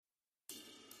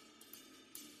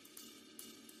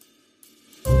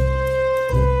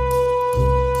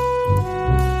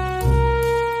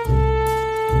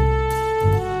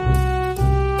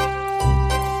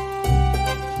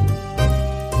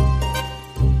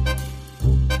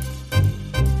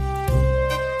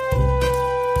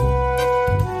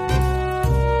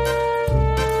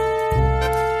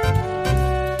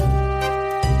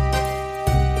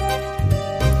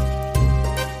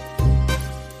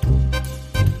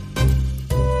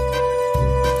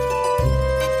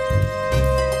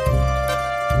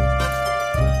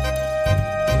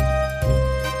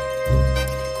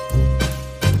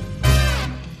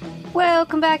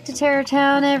to Terror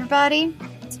Town, everybody.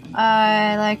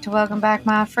 I'd like to welcome back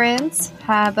my friends.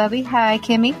 Hi, Bubby. Hi,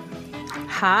 Kimmy.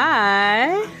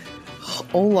 Hi.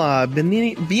 Hola,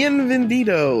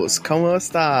 bienvenidos. ¿Cómo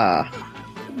está?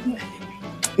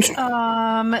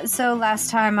 So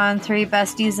last time on Three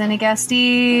Besties and a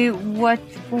Guestie, what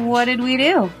did we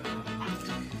do?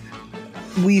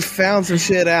 We found some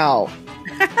shit out.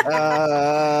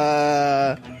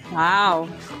 Wow.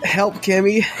 Help,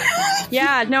 Kimmy.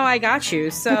 Yeah, no, I got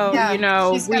you. So, Yeah,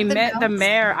 we met the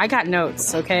mayor. I got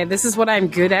notes, okay? This is what I'm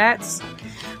good at.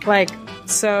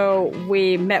 So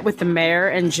we met with the mayor,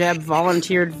 and Jeb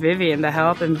volunteered Vivian to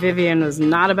help, and Vivian was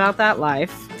not about that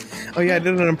life. Oh, yeah, I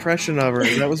did an impression of her.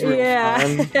 That was real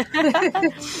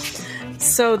fun.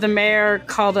 So the mayor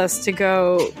called us to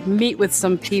go meet with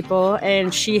some people,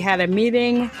 and she had a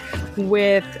meeting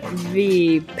with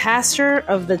the pastor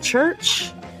of the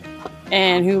church,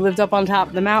 and who lived up on top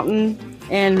of the mountain,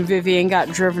 and Vivian got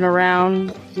driven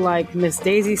around like Miss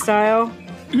Daisy style.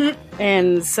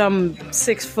 And some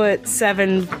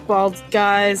 6'7" bald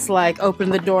guys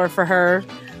opened the door for her,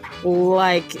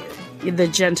 like the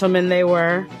gentlemen they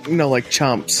were. Like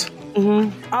chumps.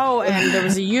 Mm-hmm. Oh, and there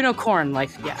was a unicorn.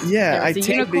 Yeah, I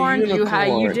tamed a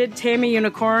unicorn. You did tame a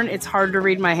unicorn. It's hard to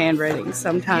read my handwriting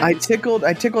sometimes. I tickled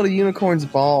a unicorn's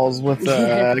balls with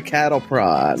a cattle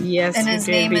prod. Yes, and his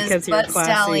name is Butt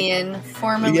Stallion,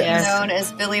 formerly known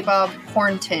as Billy Bob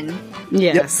Hornton.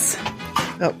 Yes.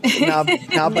 Yep. Oh,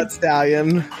 now Butt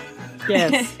Stallion.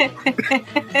 Yes.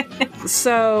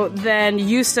 So then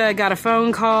Yusta got a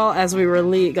phone call as we were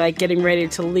getting ready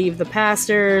to leave the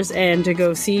pastors and to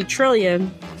go see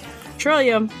Trillium.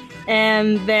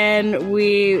 And then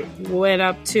we went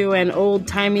up to an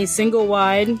old-timey single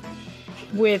wide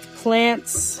with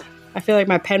plants. I feel like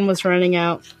my pen was running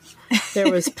out.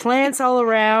 There was plants all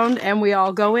around, and we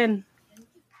all go in.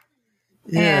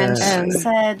 And she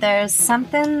said there's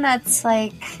something that's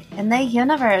in the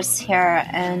universe here,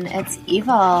 and it's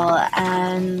evil,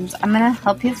 and I'm gonna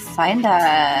help you find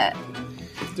it.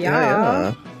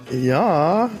 Yeah.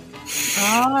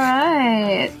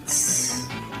 Alright.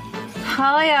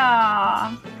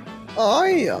 Hiya.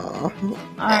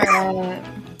 Alright.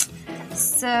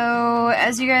 So,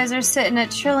 as you guys are sitting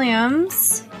at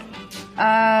Trillium's,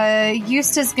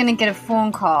 Eustace's gonna get a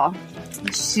phone call.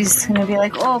 She's gonna be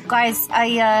like, "Oh, guys,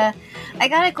 I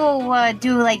gotta go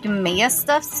do mayor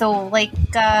stuff. So,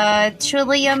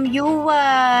 Trillium,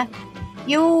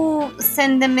 you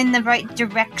send them in the right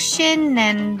direction,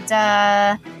 and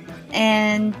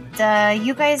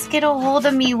you guys get a hold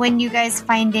of me when you guys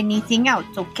find anything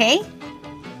out, okay?"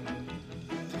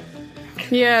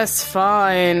 Yes,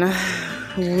 fine.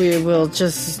 We will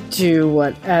just do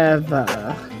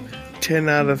whatever. 10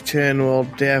 out of 10 will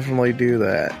definitely do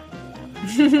that.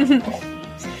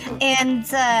 And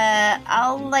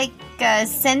I'll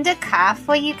send a car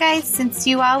for you guys since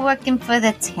you are working for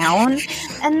the town,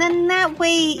 and then that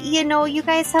way you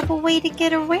guys have a way to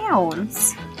get around.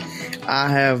 I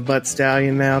have Butt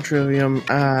Stallion now, Trillium.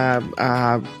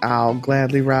 I'll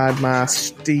gladly ride my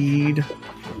steed.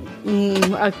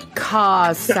 A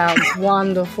car sounds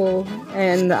wonderful,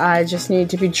 and I just need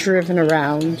to be driven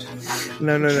around.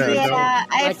 No. Yeah,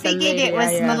 I figured it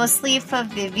was mostly for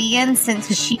Vivian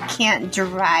since she can't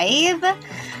drive.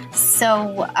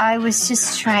 So I was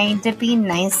just trying to be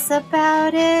nice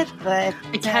about it, but...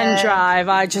 I can drive,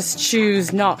 I just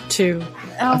choose not to.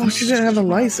 I thought you didn't have a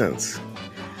license.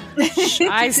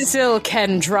 I still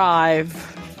can drive.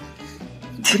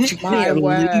 But you can't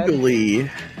legally.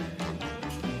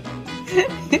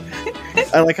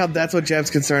 I like how that's what Jeb's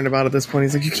concerned about at this point.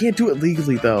 He's like, you can't do it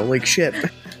legally, though. Shit.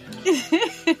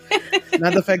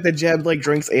 Not the fact that Jeb,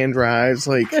 drinks and drives,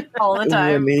 all the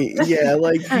time. He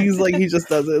just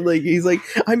does it. He's like,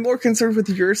 I'm more concerned with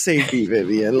your safety,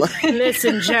 Vivian.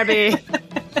 Listen, Jebby.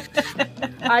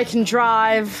 I can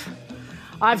drive.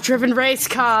 I've driven race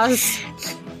cars.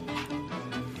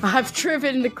 I've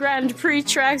driven the Grand Prix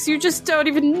tracks. You just don't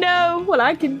even know what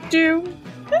I can do.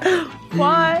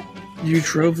 Why? You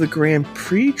drove the Grand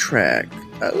Prix track.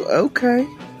 Oh, okay.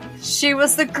 She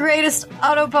was the greatest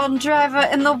Autobahn driver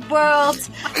in the world.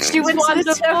 She went to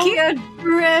the Tokyo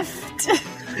Drift.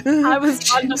 I was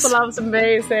wonderful. I was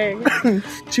amazing.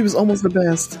 She was almost the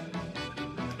best.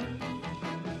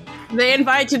 They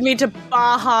invited me to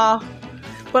Baja,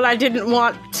 but I didn't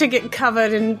want to get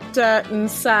covered in dirt and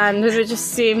sand, and it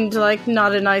just seemed like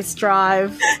not a nice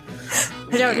drive.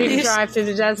 I don't need to drive through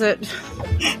the desert.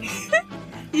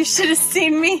 You should have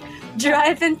seen me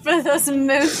driving for those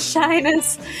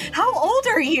moonshiners. How old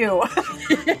are you?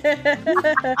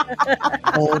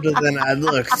 Older than I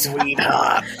look,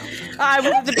 sweetheart. I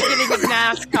was at the beginning of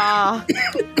NASCAR.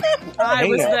 I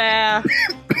was there.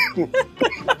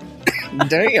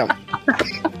 Damn.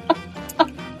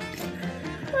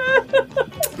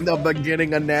 The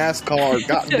beginning of NASCAR.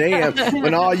 Goddamn.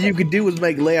 When all you could do was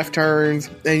make left turns,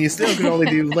 and you still can only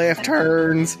do left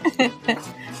turns.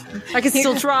 I can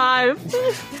still drive.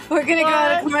 We're gonna go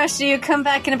out of commercial. You come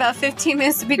back in about 15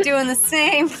 minutes to be doing the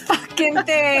same fucking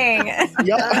thing.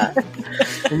 Yup.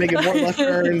 We're making more left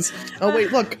turns. Oh,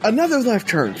 wait, look. Another left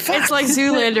turn. Fuck. It's like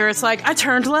Zoolander. It's like, I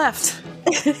turned left.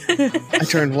 I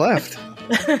turned left.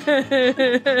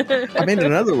 I made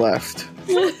another left.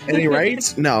 Any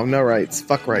rights? No rights.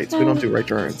 Fuck rights. We don't do right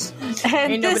turns.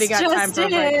 And Ain't nobody got time for a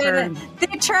right turn.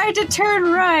 They tried to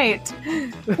turn right.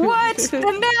 What?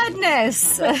 The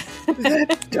madness.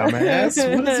 That dumbass.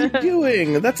 What is he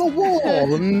doing? That's a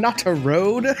wall, not a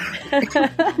road.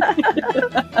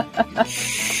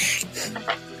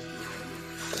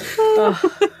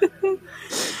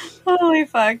 Holy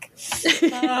fuck.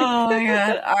 Oh my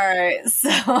god. Alright,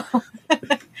 so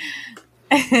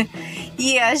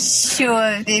yeah,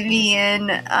 sure, Vivian.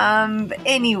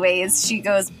 Anyways, she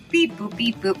goes beep boop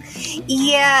beep boop.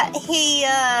 Yeah, hey,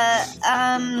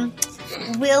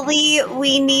 Willie,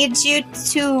 we need you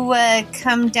to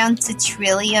come down to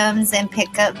Trillium's and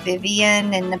pick up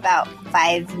Vivian in about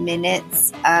 5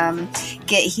 minutes.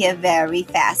 Get here very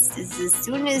fast, as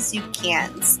soon as you can.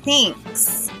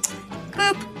 Thanks.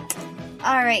 Boop.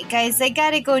 Alright, guys, I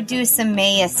gotta go do some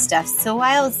Maya stuff, so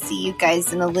I'll see you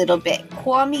guys in a little bit.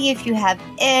 Call me if you have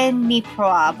any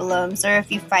problems or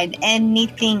if you find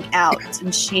anything out.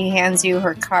 And she hands you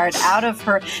her card out of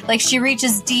her, like, she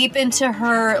reaches deep into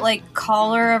her, like,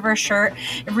 collar of her shirt,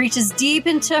 reaches deep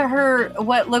into her,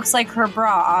 what looks like her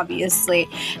bra, obviously,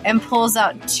 and pulls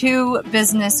out 2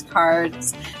 business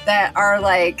cards that are,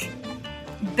 like,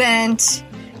 bent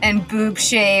and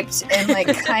boob-shaped and, like,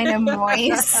 kind of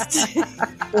moist.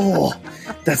 Oh,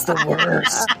 that's the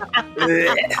worst.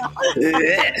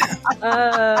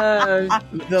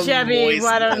 Jebby,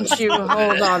 why don't you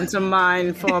hold on to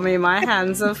mine for me? My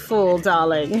hands are full,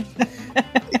 darling.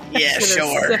 Yeah,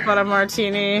 sure. Sip on a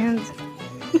martini.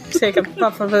 Take a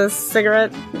puff of a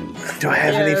cigarette. Do I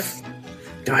have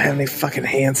any fucking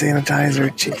hand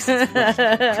sanitizer? Jesus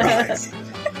Christ.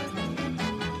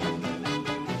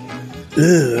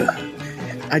 Ugh.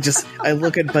 I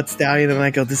look at Butt Stallion and I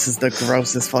go, this is the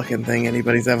grossest fucking thing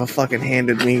anybody's ever fucking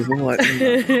handed me. What in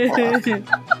the fuck?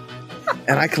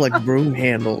 And I collect broom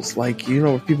handles. Like, you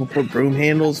know where people put broom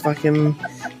handles, fucking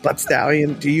Butt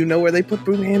Stallion? Do you know where they put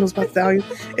broom handles, Butt Stallion?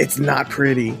 It's not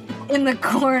pretty. In the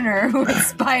corner with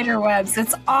spider webs.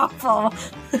 It's awful.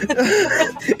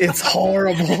 It's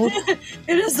horrible.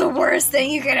 It is the worst thing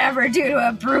you could ever do to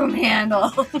a broom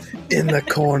handle. In the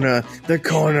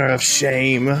corner of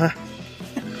shame.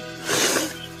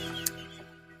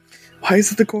 Why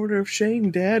is it the corner of shame,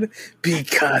 Dad?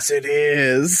 Because it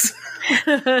is.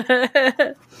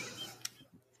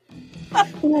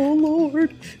 Oh,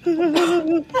 Lord.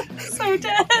 So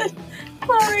dead. Oh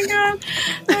my god.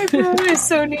 I probably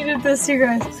so needed this, you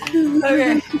guys.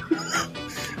 Okay.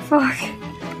 Fuck.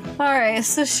 Alright,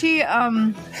 so she,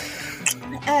 oh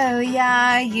yeah,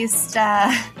 I used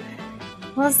to,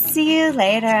 we'll see you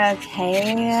later,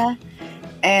 okay?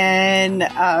 And,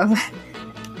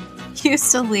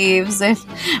 used to leaves and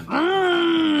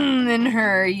in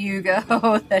her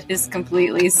Yugo that is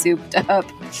completely souped up.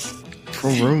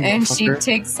 Room, and she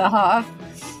takes off.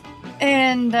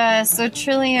 And so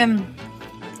Trillium,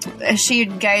 she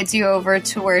guides you over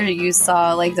to where you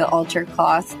saw like the altar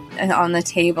cloth on the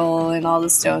table and all the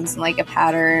stones and like a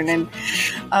pattern.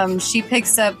 And she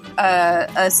picks up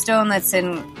a stone that's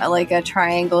in like a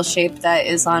triangle shape that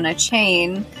is on a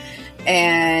chain.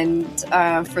 And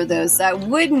for those that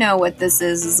would know what this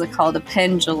is called a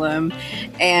pendulum.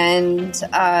 And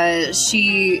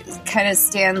she kind of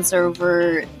stands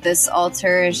over this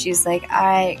altar and she's like, all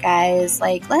right, guys,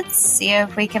 like, let's see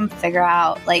if we can figure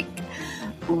out, like,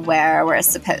 where we're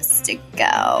supposed to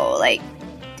go. Like,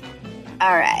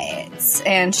 all right.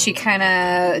 And she kind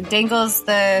of dangles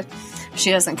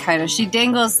she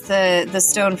dangles the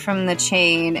stone from the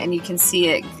chain and you can see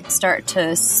it start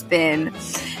to spin.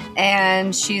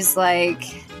 And she's like,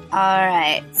 all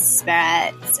right,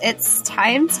 spirits, it's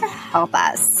time to help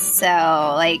us. So,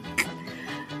 like,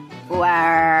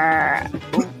 where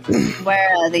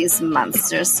are these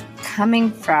monsters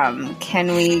coming from?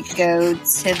 Can we go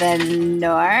to the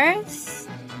north?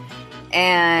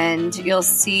 And you'll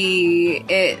see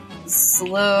it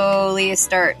slowly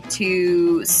start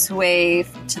to sway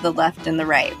to the left and the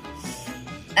right.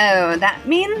 Oh, that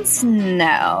means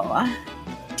no.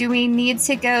 Do we need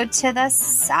to go to the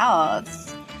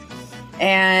south?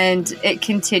 and it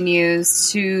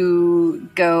continues to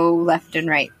go left and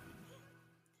right.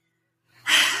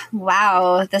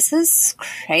 Wow, this is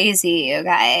crazy, you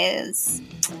guys.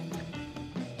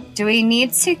 Do we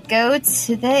need to go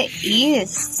to the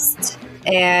east?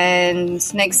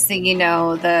 And next thing you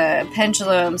know, the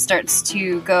pendulum starts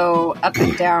to go up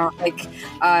and down, like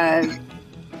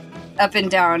up and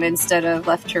down instead of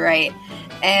left to right.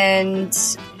 And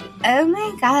oh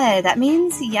my god, that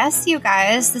means yes, you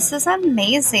guys, this is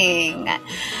amazing.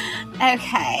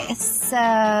 Okay, so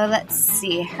let's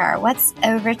see here. What's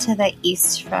over to the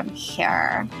east from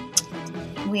here?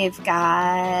 We've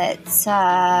got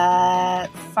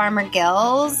Farmer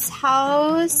Gill's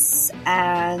house,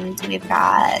 and we've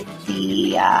got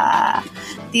the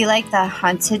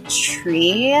haunted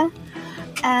tree,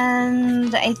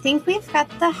 and I think we've got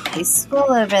the high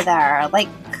school over there. Like,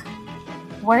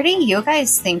 where do you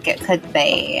guys think it could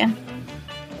be?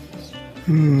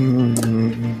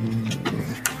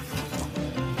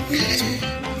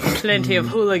 Plenty of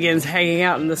hooligans hanging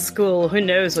out in the school. Who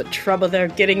knows what trouble they're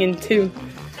getting into?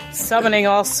 Summoning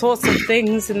all sorts of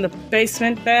things in the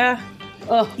basement there.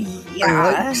 Oh,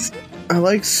 yeah. I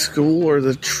like school or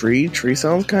the tree. Tree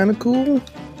sounds kind of cool,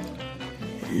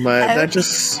 but Okay. that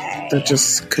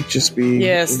just could just be.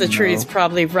 yes, the tree's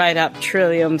probably right up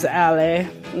Trillium's alley.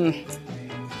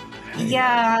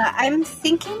 Yeah, I'm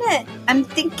thinking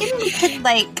we could,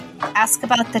 like, ask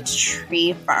about the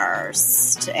tree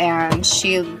first. And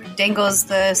she dangles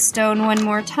the stone one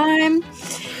more time,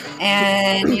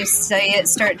 and you see it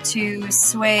start to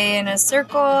sway in a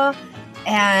circle,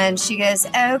 and she goes,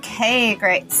 okay,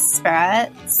 great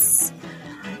spirits.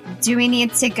 Do we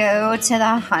need to go to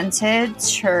the haunted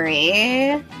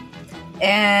tree?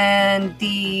 And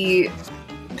the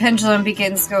pendulum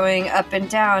begins going up and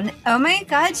down. Oh my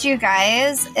god, you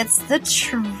guys, it's the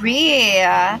tree.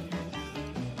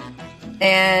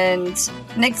 And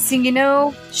next thing you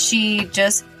know, she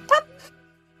just pop,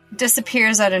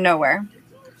 disappears out of nowhere.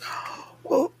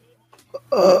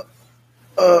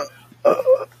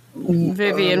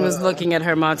 Vivian was looking at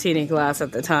her martini glass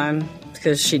at the time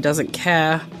because she doesn't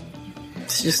care.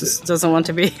 She just doesn't want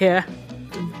to be here.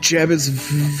 Jeb is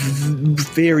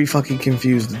very fucking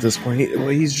confused at this point.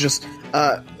 He's just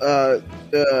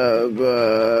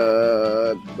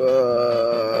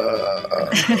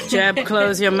Jeb,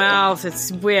 close your mouth.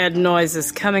 It's weird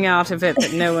noises coming out of it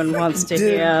that no one wants to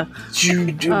hear.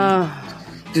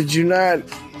 Did you not?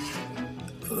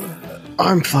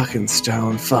 I'm fucking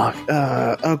stoned. Fuck.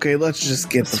 Okay, let's just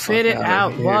get the Spit it fuck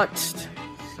out. of here. What?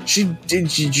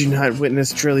 Did you not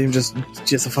witness Trillium just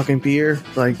a fucking peer?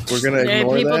 Like, we're gonna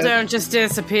ignore People that? don't just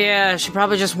disappear. She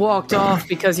probably just walked off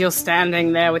because you're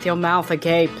standing there with your mouth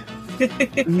agape.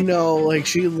 No, like,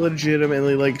 she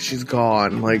legitimately, like, she's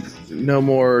gone. Like, no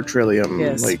more Trillium.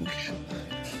 Yes. Like,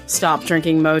 Stop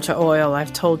drinking motor oil.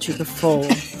 I've told you before.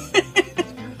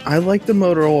 I like the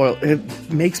motor oil.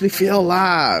 It makes me feel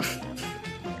alive.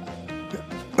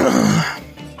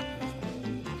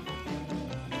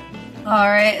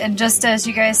 Alright, and just as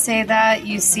you guys say that,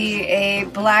 you see a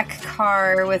black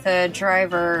car with a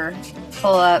driver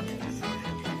pull up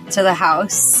to the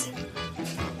house.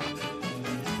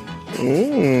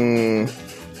 Who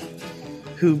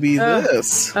be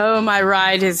this? Oh, my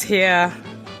ride is here.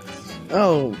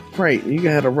 Oh, great. You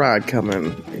got a ride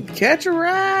coming. Catch a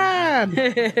ride!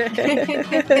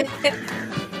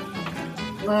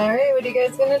 Alright, what are you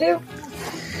guys gonna do?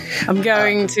 I'm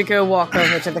going to go walk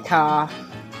over to the car.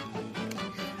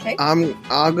 Okay.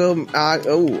 I'll go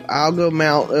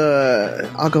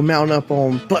mount up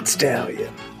on Butt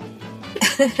Stallion.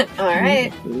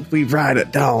 Alright. We ride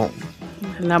at dawn.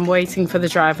 And I'm waiting for the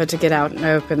driver to get out and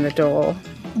open the door.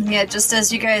 Yeah, just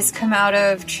as you guys come out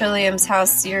of Trillium's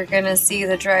house, you're gonna see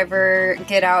the driver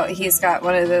get out. He's got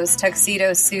one of those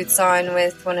tuxedo suits on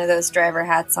with one of those driver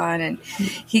hats on, and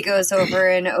he goes over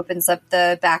and opens up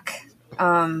the back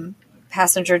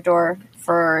passenger door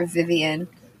for Vivian.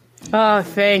 Oh,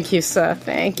 thank you, sir.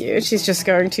 Thank you. She's just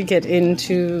going to get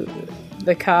into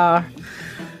the car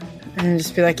and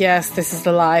just be like, yes, this is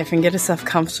the life, and get herself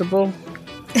comfortable.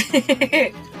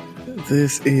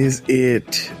 This is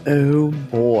it. Oh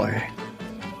boy.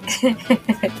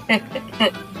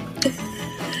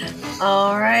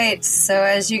 Alright, so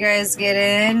as you guys get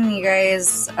in, you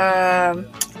guys, are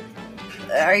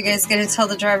you guys gonna tell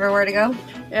the driver where to go?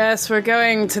 Yes, we're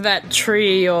going to that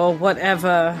tree or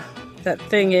whatever that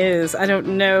thing is. I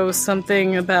don't know,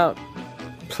 something about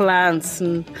plants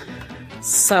and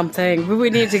something. But we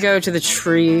need to go to the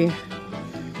tree.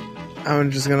 I'm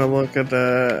just gonna look at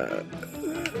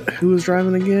who was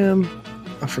driving again?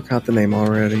 I forgot the name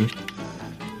already.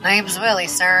 Name's Willie,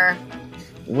 sir.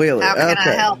 Will it? How can I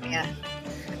Okay. help you?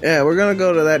 Yeah, we're gonna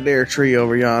go to that there tree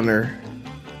over yonder.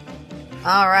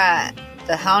 All right.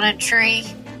 The haunted tree?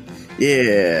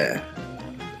 Yeah.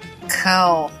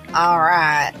 Cool. All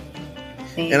right.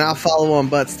 And I'll follow on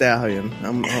Butt Stallion.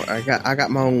 I got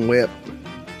my own whip.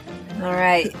 All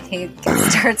right. He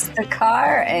starts the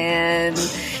car, and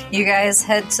you guys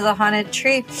head to the haunted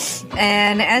tree.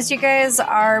 And as you guys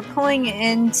are pulling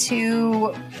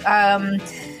into,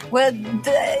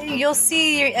 you'll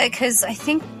see, because I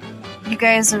think you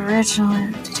guys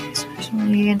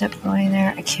originally end up going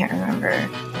there. I can't remember.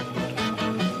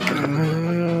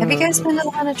 Have you guys been to the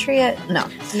haunted tree yet? No.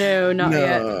 No, not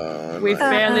yet. We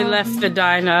barely left the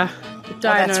diner. The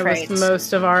diner right. was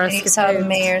most of our And you saw escapades. the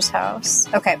mayor's house.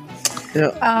 Okay.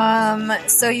 Yeah.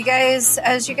 So you guys,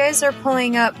 as you guys are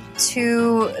pulling up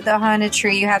to the haunted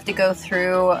tree, you have to go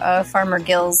through Farmer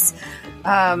Gill's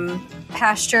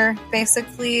pasture,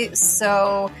 basically.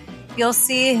 So you'll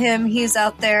see him. He's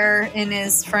out there in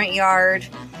his front yard,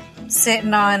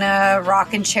 sitting on a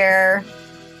rocking chair.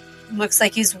 Looks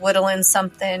like he's whittling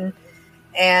something.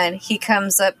 And he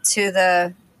comes up to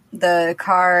the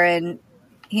car, and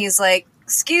he's like,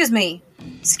 "Excuse me.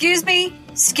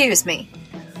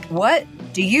 What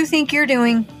do you think you're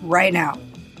doing right now?"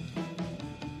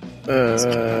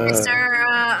 Sir,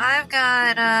 I've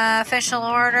got official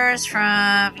orders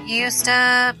from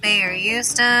Eusta, Mayor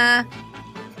Eusta.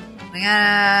 We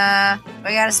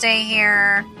gotta stay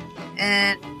here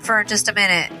for just a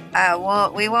minute.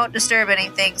 We won't disturb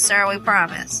anything, sir. We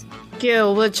promise.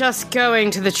 Gil, we're just going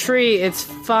to the tree. It's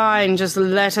fine. Just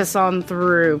let us on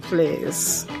through,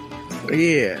 please.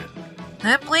 Yeah.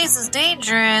 That place is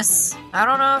dangerous. I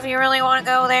don't know if you really want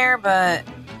to go there, but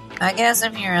I guess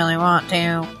if you really want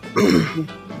to.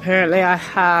 Apparently I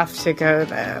have to go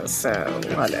there, so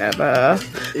whatever.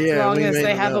 Yeah. As long as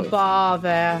they have a bar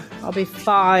there, I'll be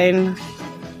fine.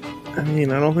 I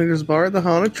mean, I don't think there's a bar at the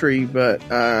haunted tree, but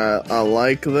I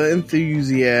like the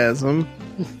enthusiasm.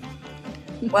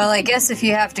 Well, I guess if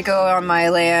you have to go on my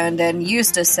land, and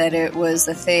Eustace said it was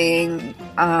a thing,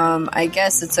 I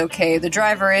guess it's okay. The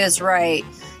driver is right.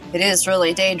 It is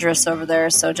really dangerous over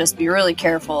there, so just be really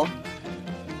careful.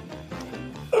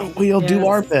 We'll do Yes.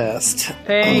 our best.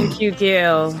 Thank you,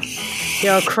 Gil.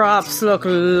 Your crops look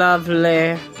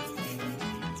lovely.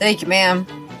 Thank you, ma'am.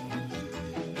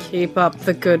 Keep up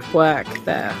the good work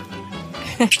there.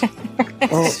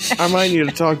 Well, I might need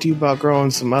to talk to you about growing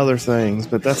some other things,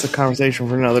 but that's a conversation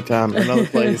for another time, another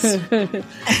place.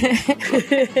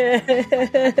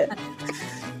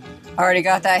 Already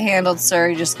got that handled, sir.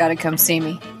 You just got to come see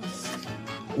me.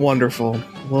 Wonderful.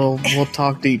 We'll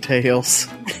talk details.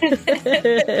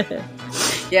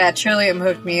 Yeah, Trillium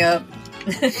hooked me up.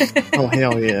 Oh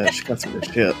hell yeah, she got some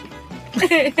good shit.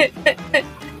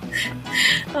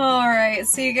 All right,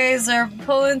 so you guys are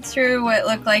pulling through what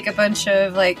looked like a bunch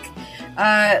of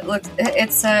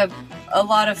it's a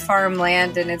lot of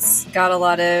farmland, and it's got a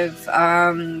lot of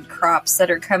crops that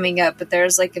are coming up, but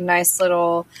there's like a nice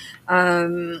little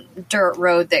dirt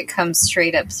road that comes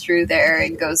straight up through there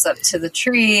and goes up to the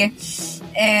tree,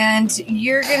 and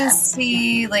you're gonna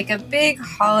see like a big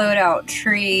hollowed out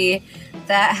tree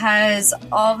that has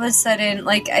all of a sudden,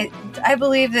 like, I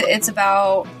believe that it's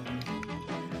about,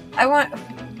 I want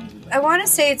to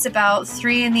say it's about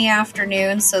 3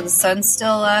 p.m, so the sun's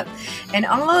still up, and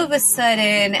all of a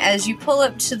sudden, as you pull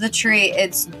up to the tree,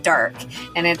 it's dark,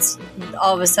 and it's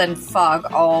all of a sudden fog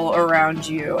all around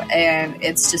you, and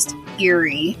it's just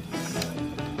eerie.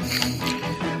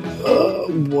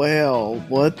 Well,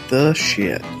 what the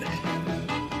shit?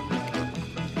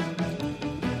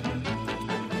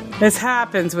 This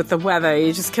happens with the weather.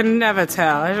 You just can never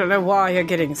tell. I don't know why you're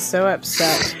getting so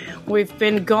upset. We've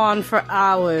been gone for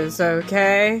hours,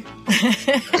 okay?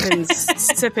 Been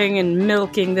sipping and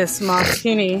milking this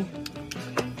martini.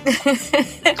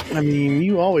 I mean,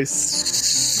 you always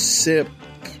sip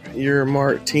your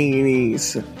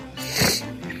martinis.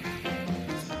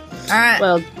 All right.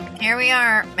 Well, Here we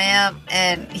are, ma'am.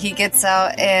 And he gets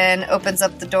out and opens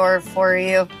up the door for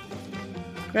you.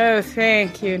 oh,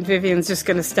 thank you. And Vivian's just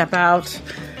going to step out,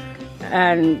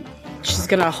 and she's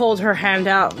going to hold her hand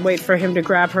out, wait for him to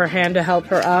grab her hand to help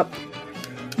her up.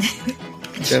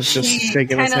 Jeff's just She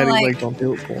shaking his kinda head. He's like- like, don't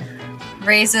do it for him.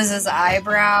 Raises his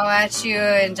eyebrow at you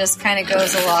and just kind of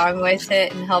goes along with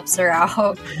it and helps her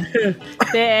out.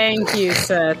 Thank you,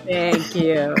 sir. Thank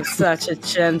you. Such a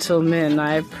gentleman.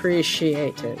 I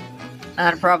appreciate it.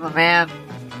 Not a problem, ma'am.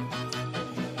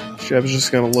 Jeff's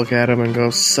just gonna look at him and go,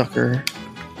 sucker.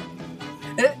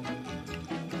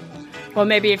 Well,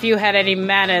 maybe if you had any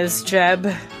manners,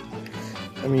 Jeb.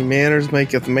 I mean, manners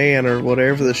maketh man, or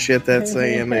whatever the shit that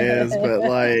saying is, but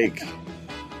like,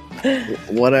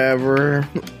 Whatever.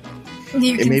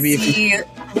 You can maybe see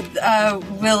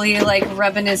Willie like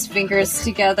rubbing his fingers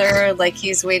together like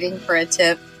he's waiting for a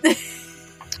tip.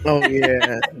 Oh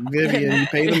yeah, Vivian, you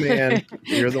pay the man.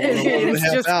 You're the one who wanted to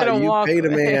help out. You pay the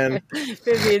man.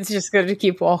 Vivian's just going to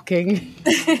keep walking.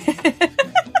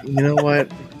 You know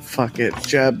what? Fuck it.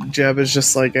 Jeb is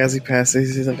just like, as he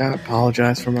passes, he's like, I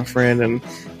apologize for my friend, and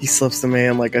he slips the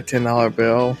man like a $10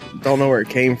 bill. Don't know where it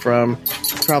came from.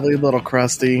 Probably a little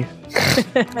crusty.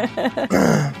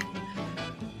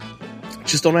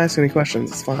 Just don't ask any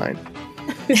questions. It's fine.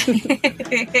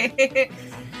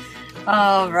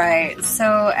 All right.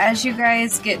 So as you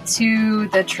guys get to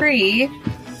the tree,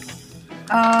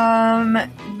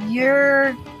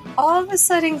 you're all of a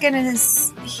sudden gonna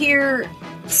hear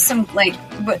some like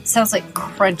what sounds like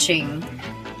crunching,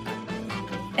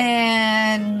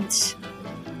 and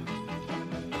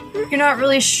you're not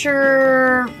really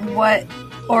sure what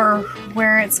or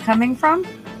where it's coming from.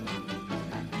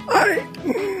 I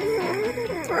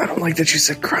don't like that you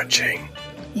said crunching.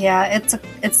 Yeah,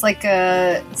 it's like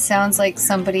it sounds like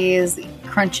somebody is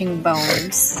crunching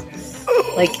bones,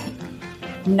 like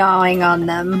gnawing on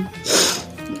them.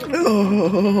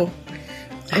 Oh,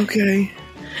 okay.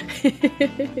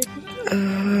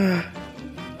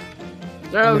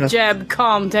 Jeb,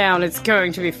 calm down. It's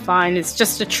going to be fine. It's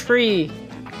just a tree.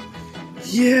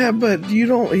 Yeah, but you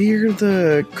don't hear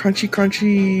the crunchy,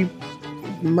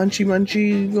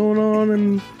 munchy going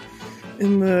on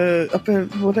in the up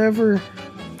at whatever.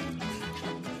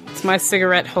 It's my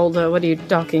cigarette holder. What are you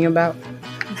talking about?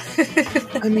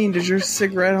 I mean, does your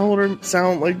cigarette holder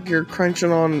sound like you're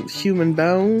crunching on human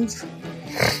bones?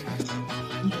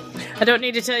 I don't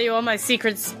need to tell you all my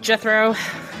secrets, Jethro.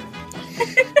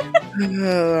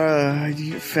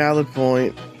 Valid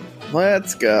point.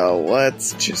 Let's go.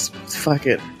 Let's just fuck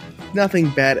it. Nothing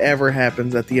bad ever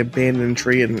happens at the abandoned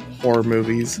tree in horror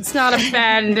movies. It's not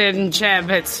abandoned, Jeb.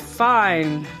 It's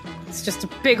fine. It's just a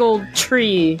big old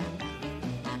tree.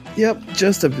 Yep,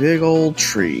 just a big old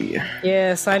tree.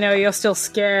 Yes, I know you're still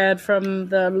scared from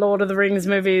the Lord of the Rings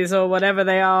movies or whatever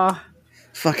they are.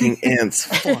 Fucking ants.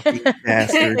 Fucking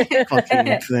bastard.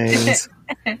 Fucking things.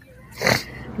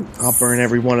 I'll burn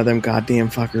every one of them goddamn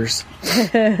fuckers.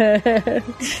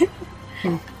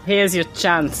 Here's your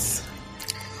chance.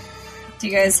 Do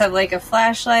you guys have like a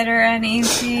flashlight or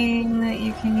anything that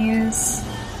you can use?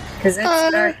 Because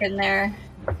it's dark in there.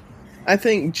 I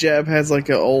think Jeb has like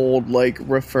an old, like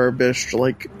refurbished,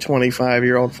 like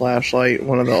 25-year-old flashlight.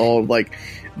 One of the old, like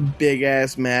big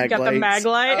ass mag Got lights. the mag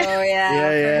light? Oh yeah,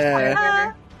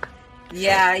 Yeah.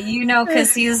 Yeah, you know,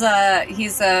 because he's a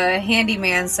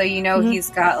handyman, so you know he's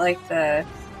got like the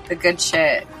good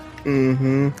shit.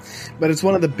 Mm-hmm. But it's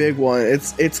one of the big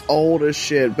ones. It's old as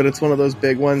shit, but it's one of those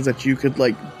big ones that you could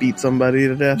like beat somebody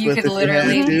to death You with. could if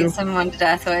literally you had to. beat someone to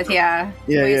death with. Yeah,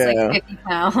 Yeah, weighs yeah. like 50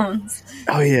 pounds.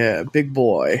 Oh yeah, big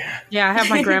boy, Yeah, I have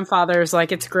my grandfather's.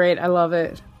 Like, it's great. I love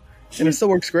it. and it still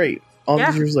works great all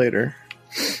these years later.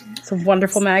 It's a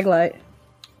wonderful mag light.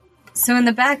 So in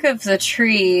the back of the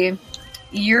tree,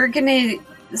 you're gonna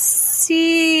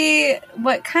see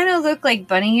what kind of look like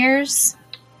bunny ears.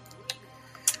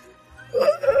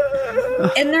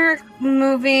 And they're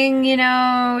moving, you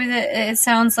know, it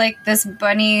sounds like this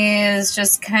bunny is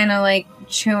just kind of like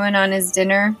chewing on his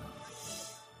dinner.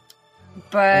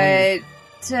 But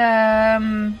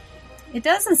it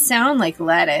doesn't sound like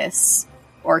lettuce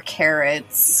or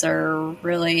carrots or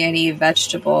really any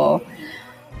vegetable.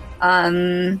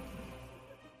 Are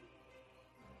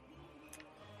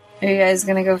you guys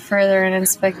gonna go further and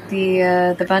inspect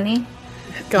the bunny?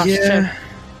 Gosh, Yeah. Jeb,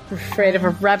 I'm afraid of a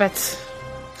rabbit.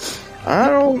 I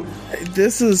don't.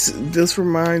 This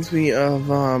reminds me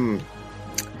of.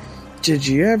 Did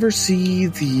you ever see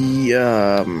the?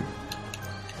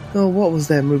 Oh, what was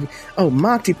that movie? Oh,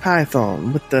 Monty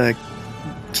Python with the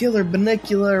killer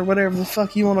binocular or whatever the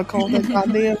fuck you want to call that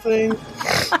goddamn thing.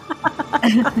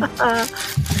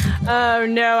 Oh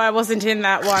no, I wasn't in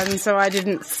that one, so I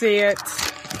didn't see it.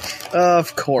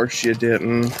 Of course you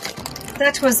didn't.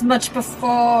 That was much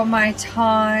before my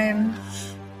time.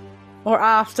 Or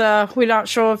after. We're not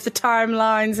sure of the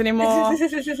timelines anymore.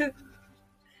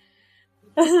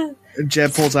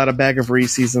 Jeb pulls out a bag of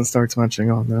Reese's and starts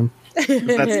munching on them.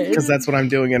 Because that's what I'm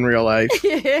doing in real life.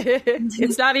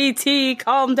 It's not E.T.,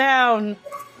 calm down.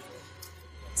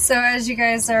 So as you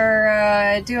guys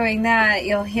are doing that,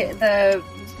 you'll hit the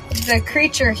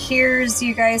creature hears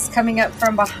you guys coming up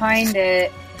from behind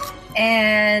it,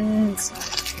 and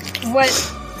what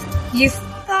you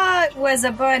thought was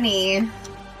a bunny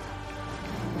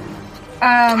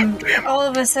all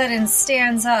of a sudden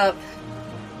stands up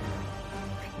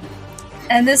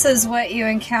And this is what you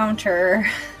encounter.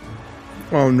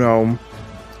 Oh no.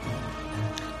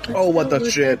 Oh, what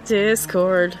the shit?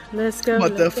 Discord. Let's go.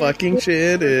 What the fucking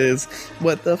shit is?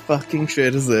 What the fucking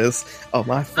shit is this? Oh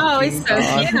my fucking Oh, he's so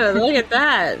god. cute. Look at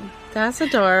that. That's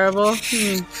adorable.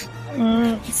 So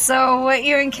what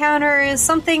you encounter is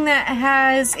something that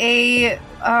has a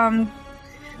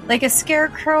like a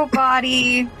scarecrow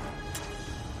body,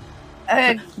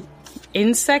 a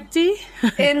Insecty?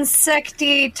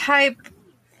 insecty type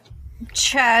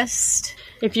chest.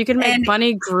 If you can make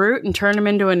Bunny Groot and turn him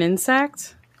into an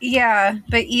insect? Yeah,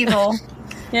 but evil.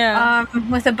 Yeah.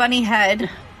 With a bunny head.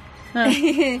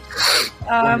 It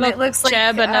looks like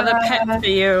Jeb, another pet for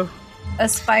you. a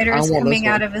spider's coming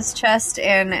out of his chest,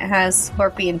 and it has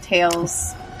scorpion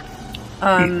tails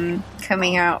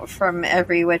coming out from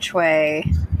every which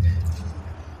way.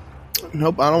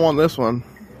 Nope, I don't want this one.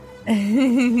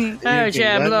 Oh,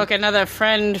 Jeb, look, another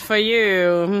friend for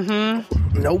you.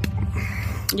 Mm-hmm. Nope.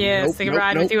 Yes, they can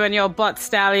ride with you on your butt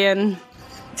stallion.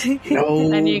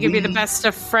 No. And you can be the best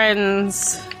of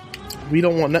friends. We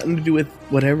don't want nothing to do with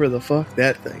whatever the fuck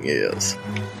that thing is.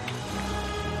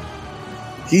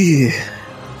 Yeah.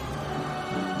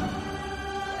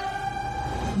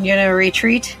 You gonna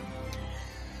retreat?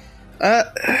 I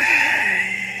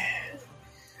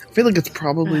feel like it's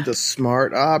probably the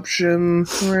smart option,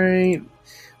 right?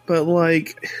 But,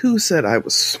 like, who said I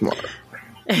was smart?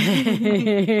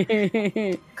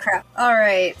 Crap.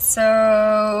 Alright,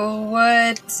 so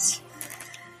what...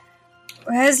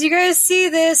 As you guys see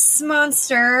this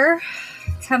monster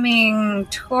coming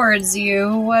towards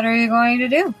you, what are you going to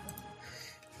do?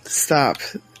 Stop.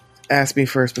 Ask me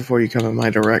first before you come in my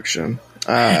direction.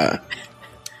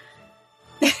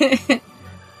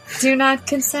 Do not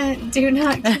consent. Do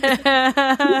not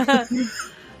consent.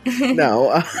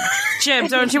 No. Jeb,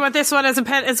 don't you want this one as a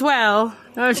pet as well?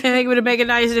 Don't you think it would make a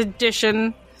nice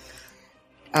addition?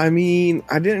 I mean,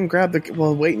 I didn't grab the...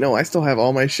 Well, wait, no. I still have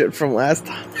all my shit from last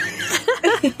time.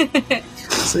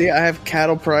 So, yeah, I have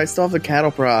cattle prod. I still have the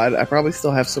cattle prod. I probably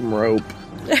still have some rope.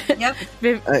 Yep.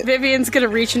 Vivian's gonna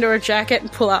reach into her jacket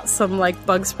and pull out some, like,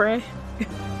 bug spray.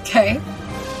 Okay.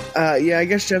 Yeah, I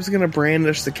guess Jeb's gonna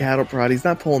brandish the cattle prod. He's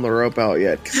not pulling the rope out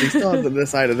yet, because he still hasn't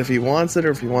decided if he wants it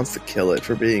or if he wants to kill it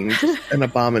for being just an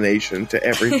abomination to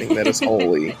everything that is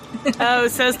holy. Oh,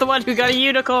 says the one who got a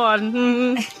unicorn.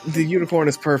 Mm. The unicorn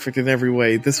is perfect in every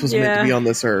way. This was meant to be on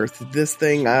this earth. This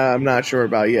thing, I'm not sure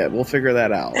about yet. We'll figure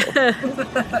that out.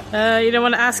 You don't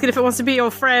want to ask it if it wants to be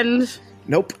your friend?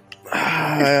 Nope.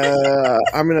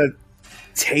 I'm gonna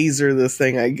taser this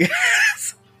thing, I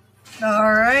guess.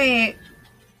 Alright.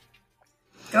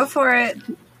 Go for it.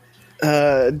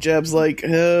 Jeb's like,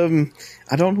 I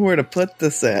don't know where to put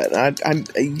this at.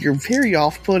 You're very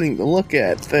off-putting to look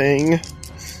at, thing.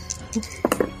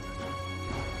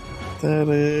 That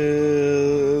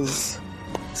is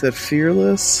it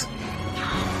fearless?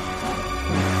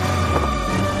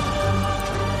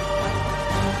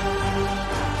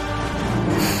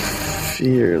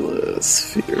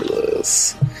 Fearless.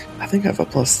 I think I have a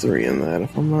 +3 in that,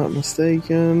 if I'm not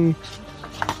mistaken.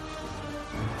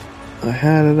 I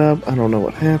had it up. I don't know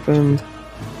what happened.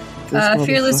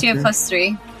 Fearless, you have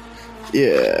 +3.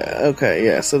 Yeah. Okay.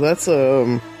 Yeah. So that's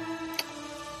a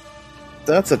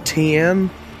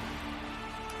 10.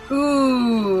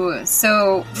 Ooh.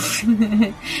 So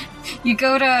you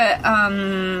go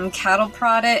to cattle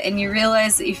prod it, and you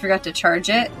realize that you forgot to charge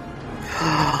it.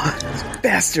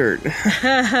 Bastard.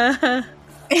 And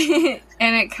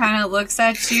it kind of looks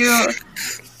at you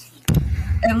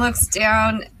and looks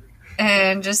down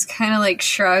and just kind of like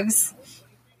shrugs.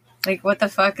 Like, what the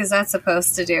fuck is that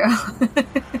supposed to do?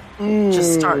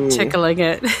 Just start tickling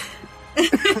it.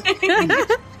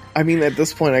 I mean, at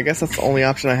this point, I guess that's the only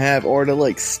option I have, or to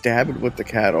like stab it with the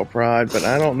cattle prod, but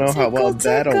I don't know how well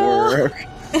that'll work.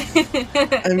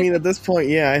 I mean, at this point,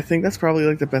 yeah, I think that's probably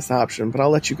like the best option, but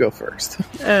I'll let you go first.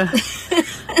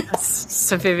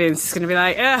 So Vivian's gonna be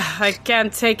like, I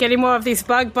can't take any more of these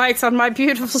bug bites on my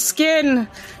beautiful skin.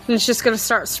 And she's gonna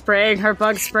start spraying her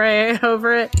bug spray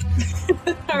over it.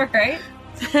 Alright.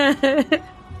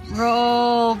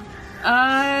 Roll.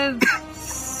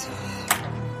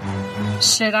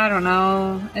 Shit, I don't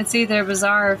know. It's either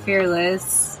bizarre or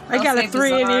fearless. I got a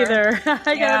 3 in either.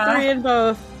 I got a 3 in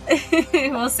both.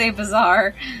 We'll say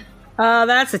bizarre.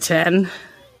 That's a 10.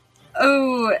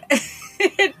 Oh,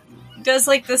 it does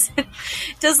like this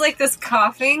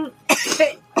coughing,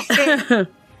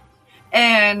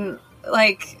 and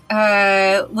like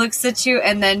looks at you,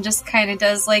 and then just kind of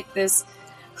does like this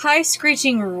high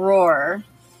screeching roar,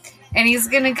 and he's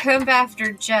gonna come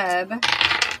after Jeb.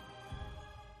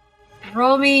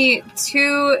 Roll me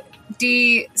 2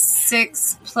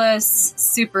 2d6 plus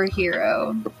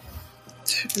superhero.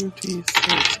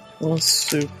 2d6 plus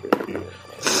superhero.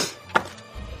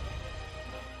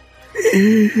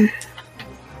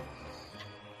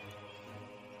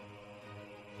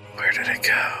 Where did it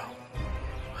go?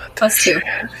 What the Plus 2. shit?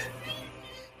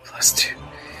 Plus 2.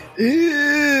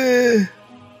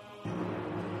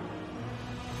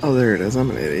 Oh, there it is.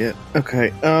 I'm an idiot.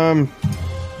 Okay.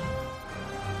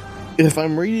 If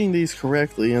I'm reading these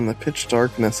correctly in the pitch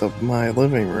darkness of my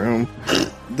living room,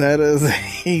 that is a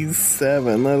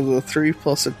 7. That is a 3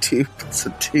 plus a 2 plus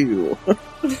a 2.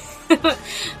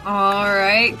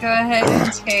 Alright, go ahead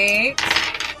and take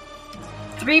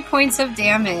 3 points of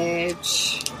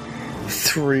damage.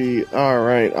 3.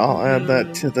 Alright, I'll add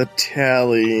that to the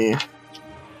tally.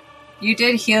 You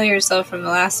did heal yourself from the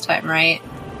last time, right?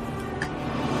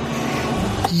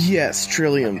 Yes,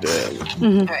 Trillium did.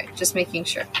 Alright, just making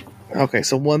sure. Okay,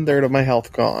 so 1/3 of my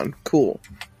health gone. Cool.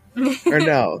 Or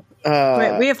no.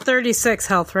 Wait, we have 36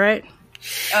 health, right?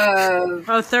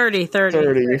 30.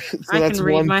 30. So I that's can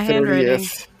read my handwriting.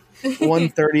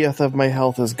 1/30th of my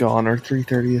health is gone, or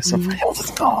 3/30 of my health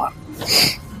is gone.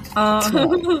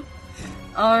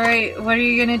 Alright, what are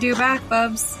you gonna do back,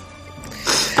 Bubs?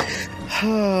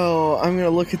 Oh, I'm gonna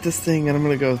look at this thing and I'm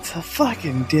gonna go to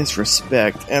fucking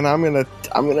disrespect, and I'm gonna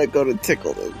go to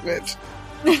tickle this bitch.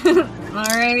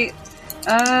 Alright.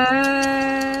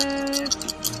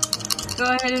 Go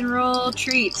ahead and roll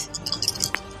treat.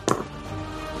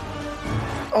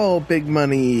 Oh, big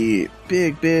money.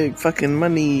 Big fucking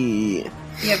money.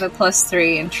 You have a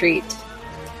 +3 in treat.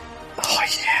 Oh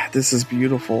yeah, this is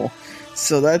beautiful.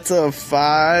 So that's a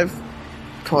 5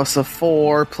 plus a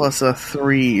 4 plus a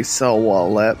 3,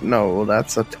 so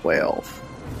that's a 12.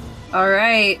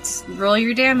 Alright, roll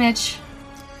your damage.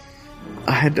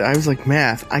 I was like,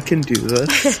 math, I can do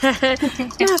this.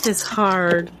 Math is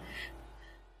hard.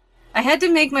 I had to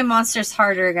make my monsters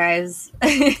harder, guys.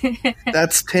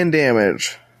 That's 10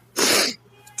 damage.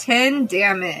 10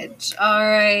 damage.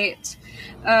 Alright.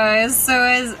 So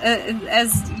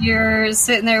as you're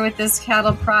sitting there with this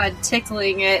cattle prod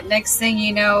tickling it, next thing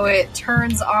you know, it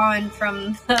turns on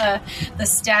from the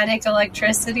static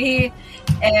electricity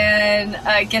and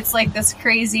gets like this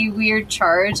crazy weird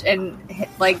charge and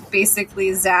like basically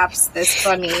zaps this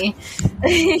bunny.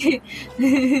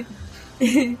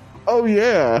 Oh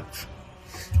yeah.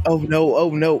 Oh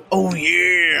no. Oh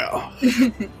yeah.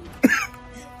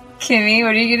 Kimmy,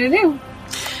 what are you gonna do?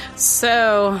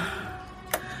 So,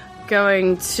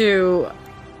 going to...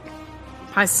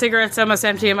 My cigarette's almost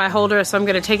empty in my holder, so I'm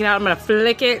going to take it out. I'm going to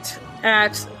flick it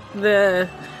at the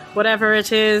whatever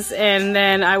it is, and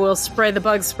then I will spray the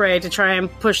bug spray to try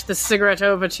and push the cigarette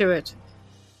over to it.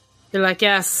 You're like,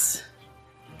 yes,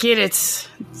 get it.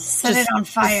 Set it on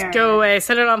fire. Just go away.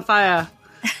 Set it on fire.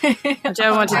 I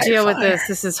don't want to deal with this.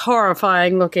 This is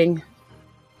horrifying looking.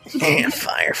 Yeah,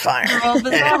 fire. All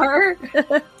bizarre.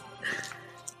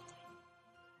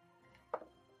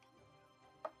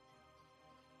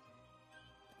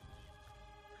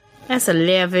 That's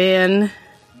 11.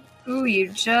 Ooh, you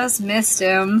just missed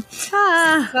him.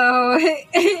 Ah. So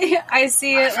I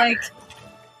see it like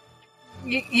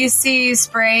you see you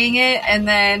spraying it, and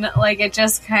then like it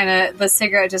just kind of the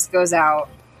cigarette just goes out.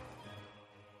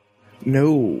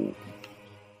 No.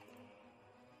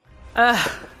 I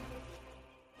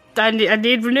need a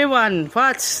new one.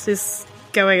 What is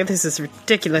going? This is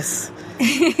ridiculous.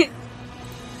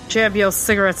 Jeb, your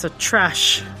cigarettes are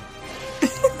trash.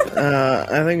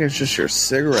 I think it's just your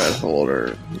cigarette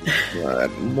holder.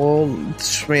 Well,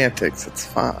 semantics, it's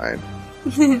fine.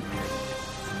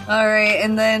 Alright,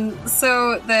 and then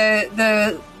so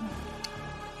the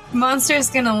monster's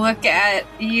gonna look at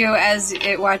you as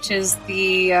it watches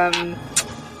the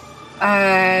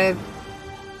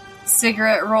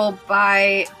cigarette roll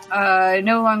by,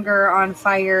 no longer on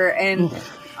fire, and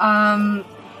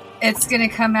it's gonna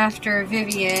come after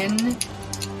Vivian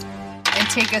and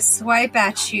take a swipe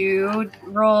at you.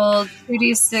 Roll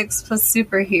 2d6 plus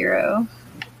superhero.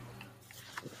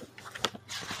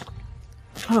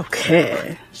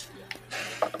 Okay.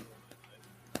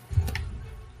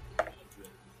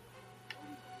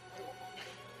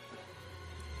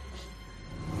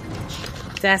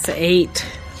 That's 8.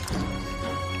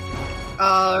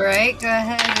 Alright, go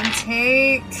ahead and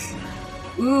take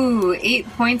 8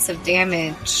 points of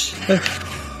damage.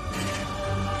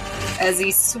 As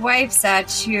he swipes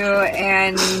at you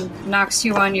and knocks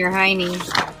you on your hiney.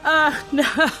 No,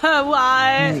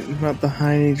 why? Not the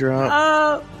hiney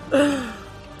drop.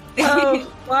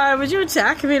 Why would you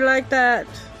attack me like that?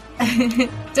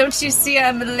 Don't you see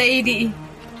I'm a lady?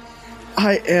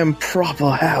 I am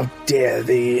proper, how dare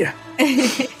thee?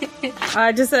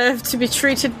 I deserve to be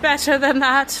treated better than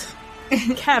that.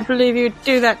 Can't believe you'd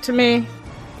do that to me.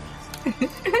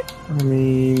 I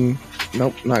mean,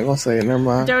 nope, not gonna say it, never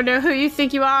mind. Don't know who you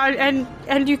think you are,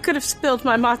 and you could have spilled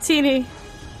my martini.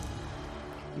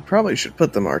 You probably should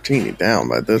put the martini down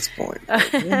by this point.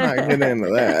 We're not getting into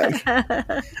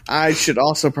that. I should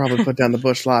also probably put down the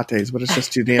Busch lattes, but it's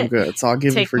just too damn good, so I'll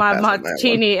give you Take free my pass on that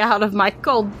martini out of my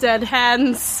cold, dead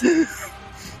hands. one.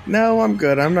 No, I'm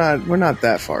good. We're not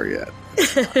that far yet.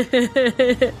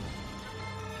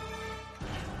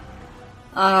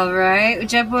 All right,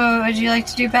 Jeb, what would you like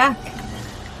to do back?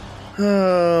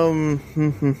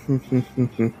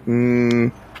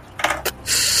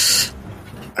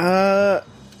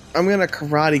 I'm gonna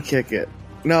karate kick it.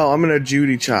 No, I'm gonna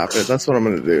Judy chop it. That's what I'm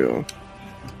gonna do.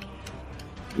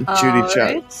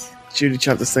 Judy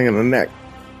chop this thing in the neck.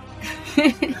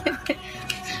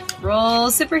 Roll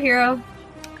superhero.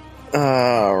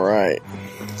 All right.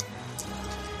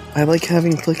 I like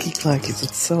having clicky clackies.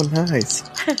 It's so nice.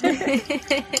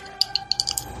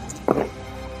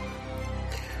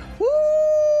 Woo!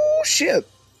 Shit.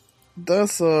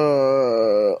 That's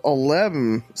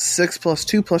 11. 6 plus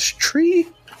 2 plus 3.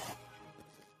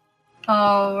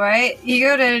 All right, you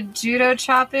go to judo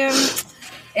chop him,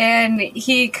 and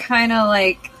he kind of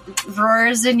like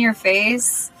roars in your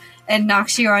face and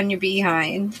knocks you on your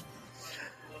behind.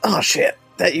 Oh shit.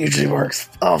 That usually works.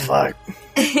 Oh fuck.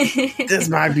 This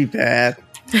might be bad.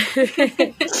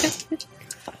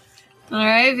 All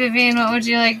right, Vivian, what would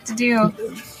you like to do?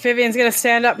 Vivian's gonna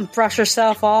stand up and brush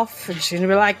herself off, and she's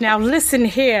gonna be like, "Now listen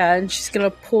here," and she's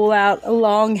gonna pull out a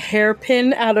long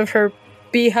hairpin out of her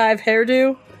beehive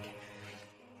hairdo.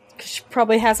 She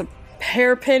probably has a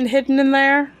hairpin hidden in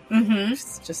there. Mm-hmm.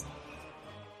 She's just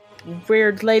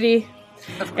weird lady.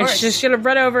 Of And course. she's just gonna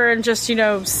run over and just,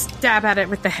 stab at it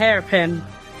with the hairpin.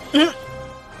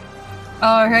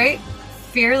 All right,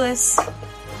 fearless.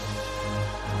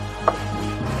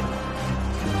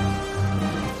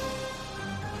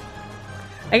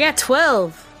 I got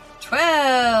 12.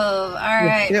 12. All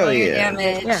right, Hell roll your yeah.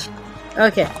 damage. Yeah.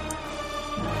 Okay.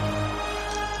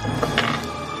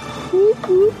 Whoop,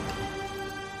 whoop.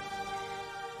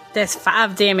 That's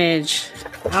 5 damage.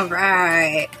 All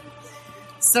right.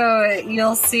 So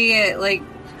you'll see it, like,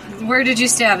 where did you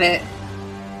stab it?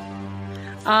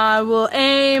 I will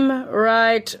aim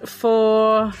right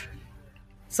for...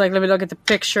 It's like, let me look at the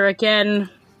picture again.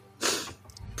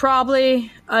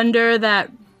 Probably under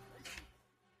that...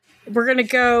 We're gonna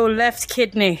go left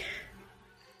kidney.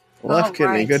 Left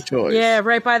kidney, right. good choice. Yeah,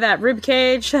 right by that rib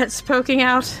cage that's poking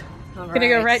out. All Gonna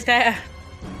go right there.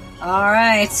 All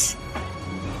right.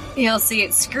 You'll see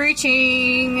it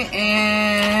screeching,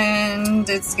 and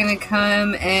it's gonna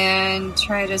come and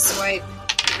try to swipe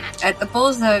at the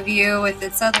both of you with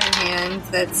its other hand.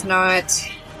 That's not...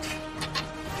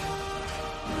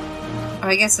 Oh,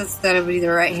 I guess that would be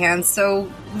the right hand.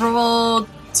 So roll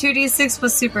 2d6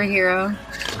 plus superhero.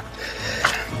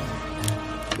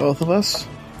 Both of us?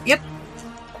 Yep.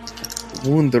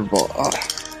 Wonderful. Ah,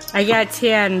 I got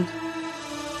 10.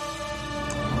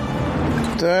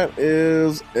 that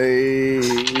is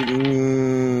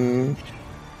an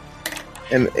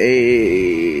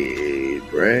 8,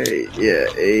 right? Yeah,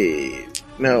 8.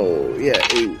 No, yeah,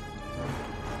 8.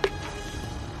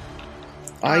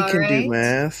 I can do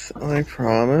math, I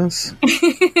promise.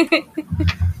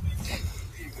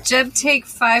 Jeb, take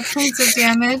 5 points of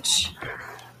damage.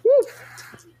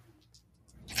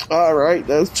 Alright,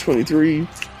 that's 23.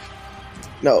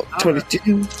 No,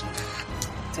 22.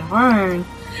 Darn.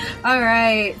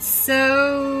 Alright,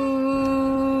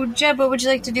 so... Jeb, what would you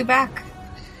like to do back?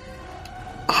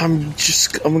 I'm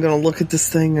gonna look at this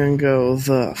thing and go,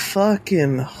 the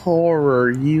fucking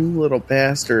horror, you little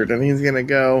bastard. And he's gonna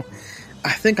go,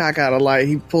 I think I got a light.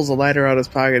 He pulls a lighter out of his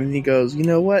pocket and he goes, you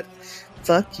know what?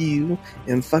 Fuck you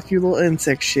and fuck your little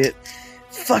insect shit.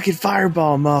 Fucking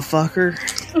fireball, motherfucker.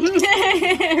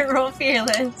 Roll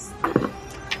fearless.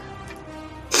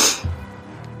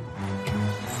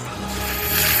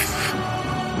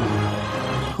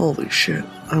 Holy shit.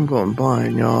 I'm going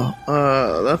blind, y'all.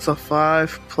 That's a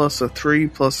 5 plus a 3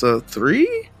 plus a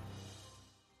 3?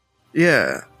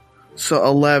 Yeah. So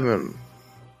 11.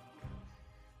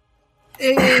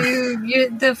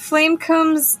 The flame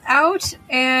comes out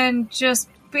and just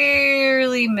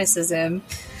barely misses him.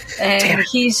 And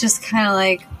he's just kind of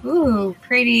like, ooh,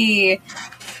 pretty.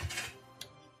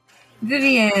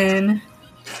 Vivian.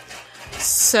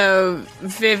 So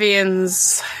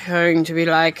Vivian's going to be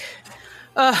like,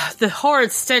 the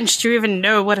horrid stench, do you even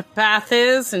know what a bath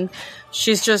is? And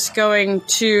she's just going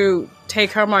to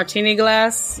take her martini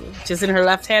glass, just in her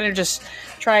left hand, and just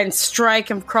try and strike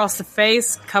him across the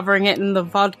face, covering it in the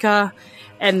vodka,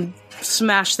 and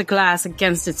smash the glass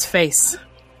against its face.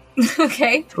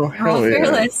 Okay. Oh, Roll yeah.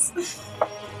 fearless.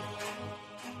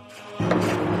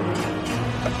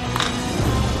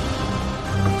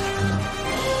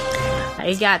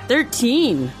 I got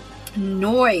 13.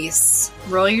 Nice.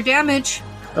 Roll your damage.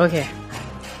 Okay.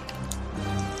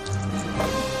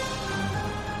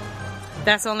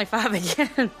 That's only 5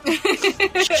 again.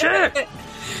 Shit.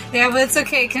 Yeah, but it's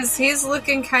okay, because he's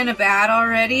looking kind of bad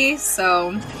already,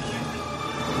 so...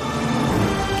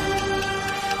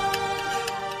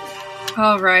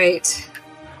 Alright.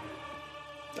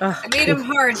 I made him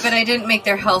hard, but I didn't make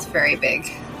their health very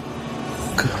big.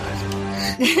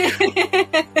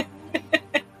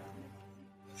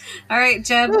 Alright,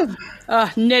 Jeb.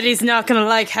 Nettie's not gonna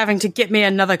like having to get me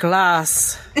another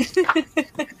glass.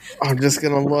 I'm just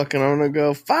gonna look and I'm gonna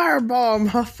go, firebomb,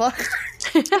 huh, fuck.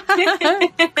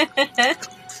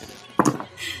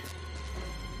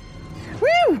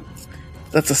 Woo!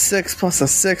 That's a 6 plus a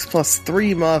 6 plus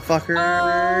 3, motherfuckers.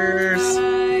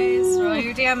 Nice. Roll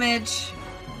your damage.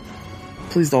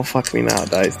 Please don't fuck me now,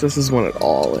 dice. This is when it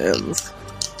all ends.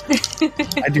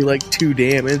 I do like 2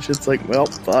 damage. It's like, well,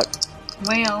 fuck.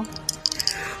 Well.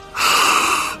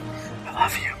 I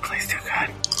love you. Please do good.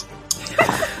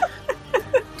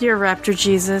 Dear Raptor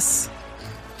Jesus.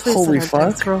 Please Holy let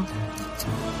our dice fuck. roll.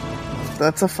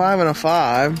 That's a 5 and a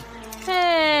 5.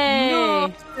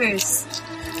 Hey! Nice.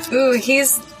 Ooh,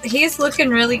 he's looking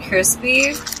really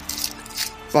crispy.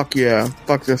 Fuck yeah.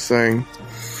 Fuck this thing.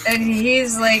 And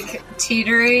he's like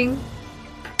teetering.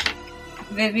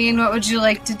 Vivian, what would you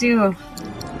like to do?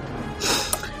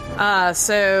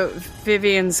 So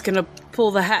Vivian's gonna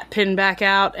pull the hat pin back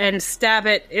out and stab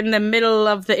it in the middle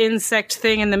of the insect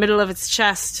thing in the middle of its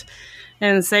chest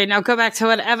and say, now go back to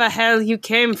whatever hell you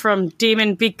came from,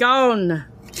 demon, be gone!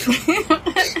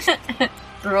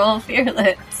 Roll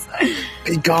fearless.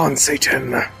 Be gone,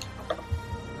 Satan.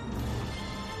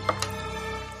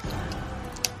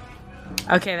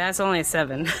 Okay, that's only a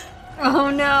 7.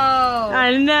 Oh no!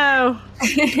 I know!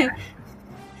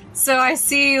 So I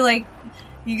see you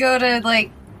go to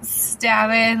stab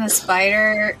it in the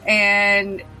spider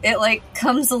and it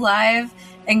comes alive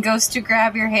and goes to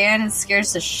grab your hand and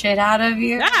scares the shit out of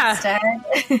you instead.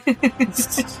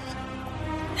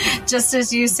 Just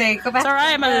as you say, go back. Sir,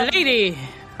 I am a lady!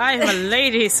 I am a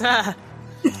lady, sir!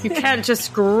 You can't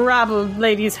just grab a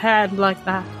lady's hand like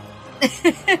that.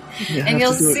 And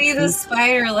you'll see the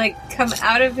spider come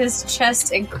out of his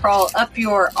chest and crawl up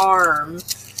your arm.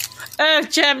 Oh,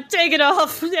 Jeb, take it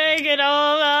off! Take it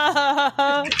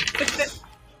off!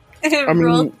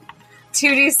 Roll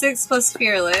 2d6 plus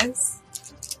fearless.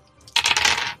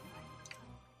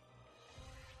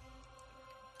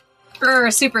 For a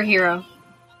superhero.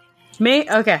 Me?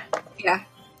 Okay. Yeah.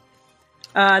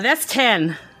 That's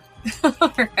 10.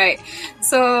 Alright.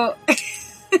 So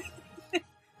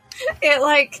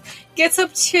it gets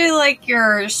up to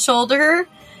your shoulder,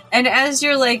 and as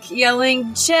you're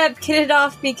yelling, Jeb, get it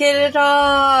off me, get it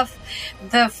off,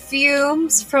 the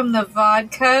fumes from the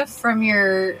vodka from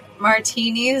your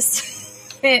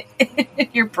martinis in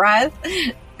your breath,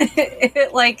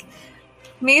 it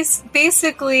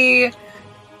basically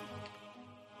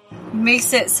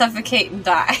makes it suffocate and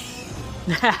die.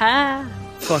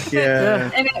 Fuck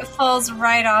yeah. And it falls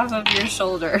right off of your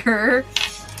shoulder.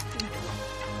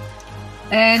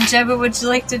 And Jeb, what would you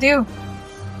like to do?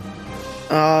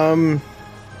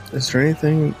 Is there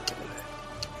anything?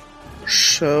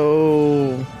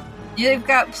 So You've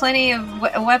got plenty of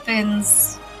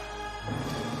weapons.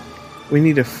 we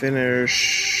need to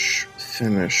finish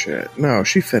it. No,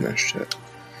 she finished it.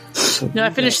 So No,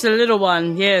 I finished the little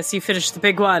one. Yes, you finished the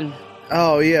big one.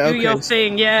 Oh yeah, okay. Do your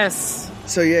thing, yes.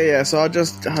 So yeah. So I'll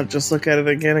just look at it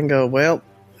again and go, well,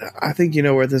 I think you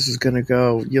know where this is gonna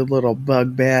go, you little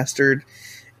bug bastard.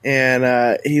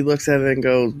 And he looks at it and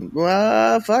goes,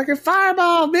 fucking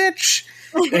fireball, bitch!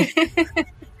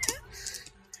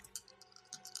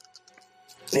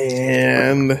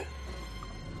 And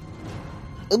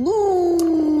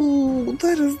ooh,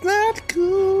 that is not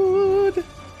good.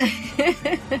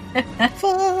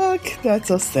 Fuck, that's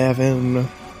a 7.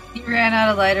 You ran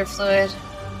out of lighter fluid.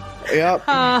 Yep.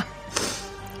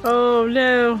 Oh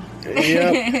no.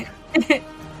 Yep.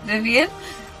 Vivian?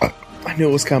 I knew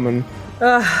it was coming.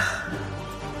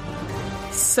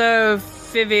 So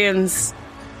Vivian's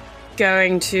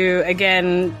going to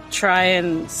again try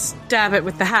and stab it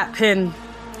with the hat pin.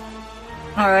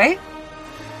 Alright.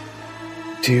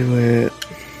 Do it.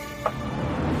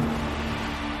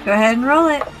 Go ahead and roll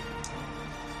it.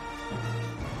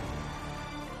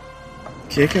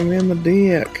 Kick him in the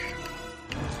dick.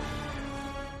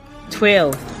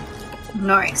 12.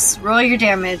 Nice. Roll your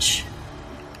damage.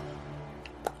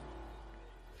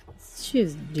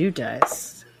 Choose new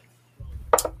dice.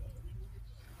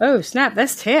 Oh, snap.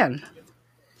 That's 10.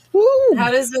 Woo!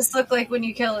 How does this look like when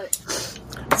you kill it?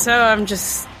 So I'm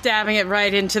just stabbing it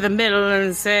right into the middle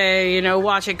and say,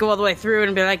 watch it go all the way through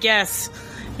and be like, yes,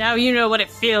 now you know what it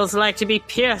feels like to be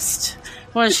pierced.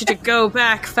 I want you to go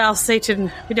back, foul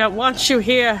Satan. We don't want you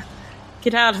here.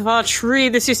 Get out of our tree.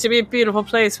 This used to be a beautiful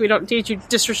place. We don't need you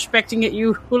disrespecting it,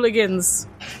 you hooligans.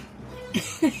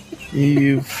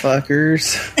 You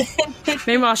fuckers.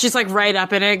 Meanwhile, she's like right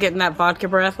up in it, getting that vodka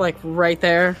breath, like right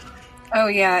there. Oh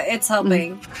yeah, it's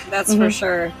helping. That's for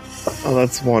sure. Oh,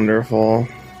 that's wonderful.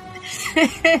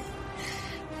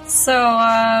 So,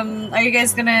 are you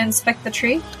guys gonna inspect the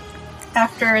tree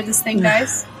after this thing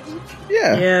dies?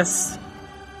 Yeah. Yes.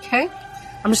 Okay.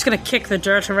 I'm just gonna kick the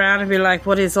dirt around and be like,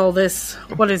 what is all this?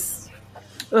 What has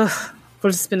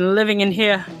been living in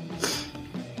here?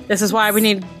 This is why we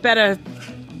need better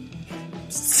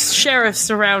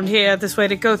sheriffs around here this way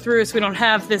to go through so we don't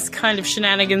have this kind of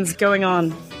shenanigans going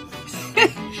on.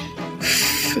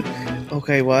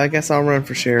 Okay, well, I guess I'll run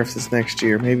for sheriff this next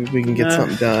year. Maybe we can get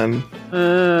something done.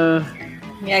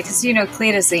 Yeah, because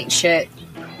Cletus ain't shit.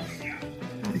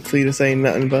 Cletus ain't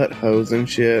nothing but hoes and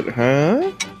shit,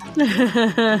 huh?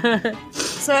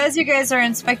 So as you guys are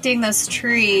inspecting this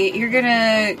tree, you're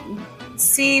gonna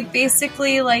see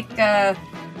basically like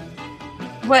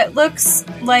what looks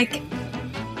like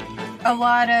a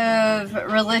lot of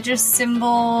religious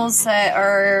symbols that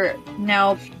are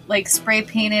now like spray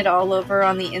painted all over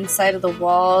on the inside of the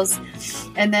walls.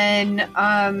 And then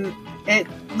it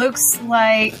looks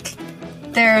like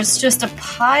there's just a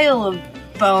pile of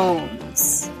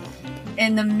bones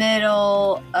in the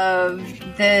middle of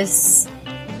this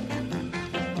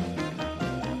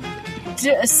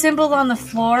symbol on the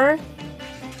floor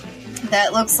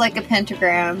that looks like a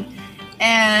pentagram.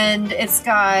 And it's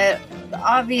got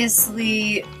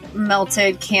obviously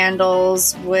melted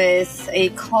candles with a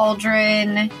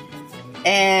cauldron,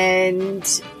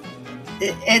 and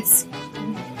it's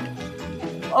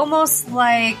almost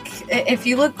like, if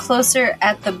you look closer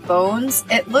at the bones,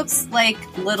 it looks like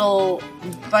little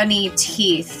bunny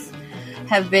teeth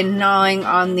have been gnawing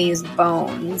on these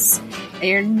bones. And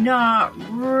you're not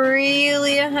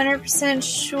really 100%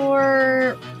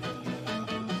 sure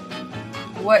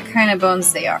what kind of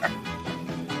bones they are.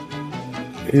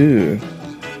 Ooh.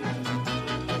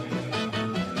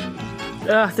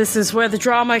 This is where the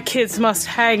drama kids must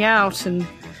hang out and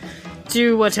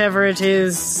do whatever it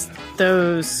is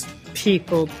those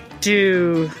people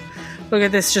do. Look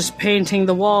at this, just painting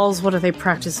the walls. What are they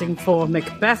practicing for?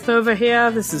 Macbeth over here?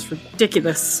 This is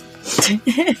ridiculous.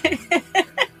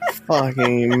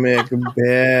 Fucking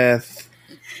Macbeth.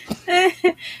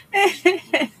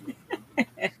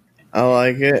 I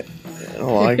like it. I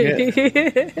like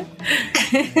it.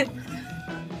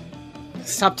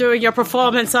 Stop doing your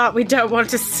performance art. We don't want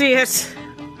to see it.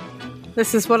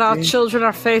 This is what our children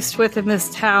are faced with in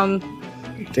this town.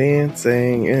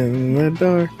 Dancing in the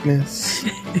darkness.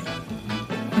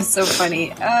 It's so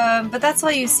funny. But that's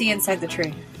all you see inside the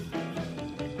tree.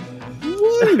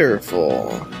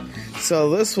 Wonderful. So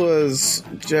this was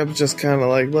Jeb just kind of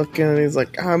like looking, and he's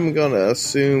like, I'm gonna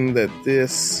assume that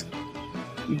this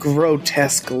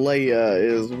grotesque Leia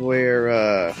is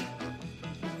where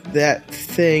that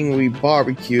thing we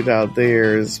barbecued out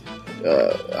there is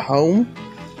home.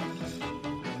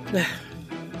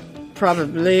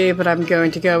 Probably, but I'm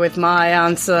going to go with my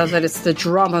answer that it's the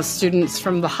drama students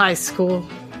from the high school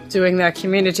doing their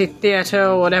community theater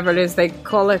or whatever it is they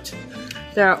call it.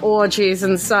 Their orgies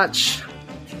and such.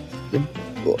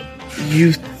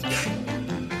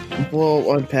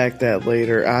 We'll unpack that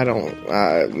later.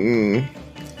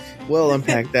 We'll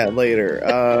unpack that later.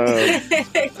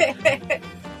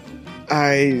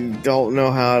 I don't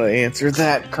know how to answer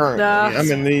that currently. I'm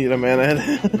gonna need a minute.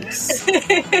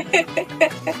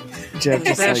 Jeff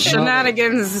just like,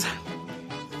 shenanigans.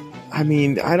 I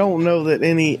mean, I don't know that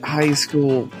any high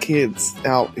school kids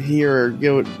out here are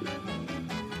good.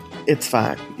 It's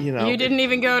fine, you know. You didn't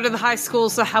even go to the high school,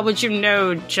 so how would you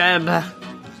know, Jeb?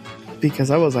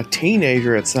 Because I was a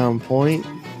teenager at some point.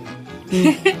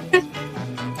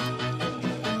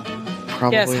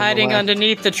 Probably yes, hiding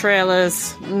underneath the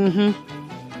trailers. Mm-hmm.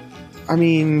 I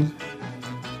mean,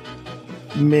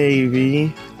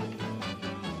 maybe.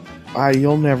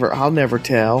 I'll never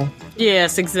tell.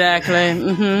 Yes, exactly.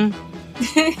 Mm-hmm.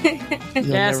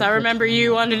 Yes, I remember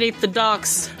you underneath the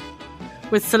docks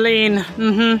with Celine.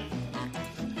 Mm-hmm.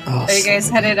 Oh, Are you guys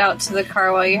headed out to the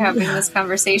car while you're having this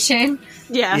conversation?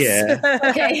 Yes. Yeah.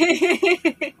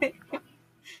 Okay.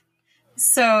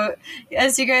 So,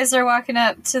 as you guys are walking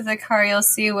up to the car, you'll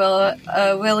see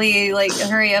Willie like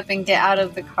hurry up and get out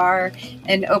of the car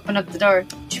and open up the door.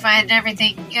 Did you find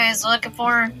everything you guys are looking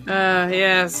for?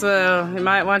 Yeah, so you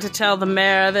might want to tell the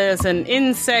mayor there's an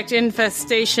insect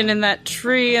infestation in that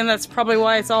tree, and that's probably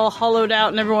why it's all hollowed out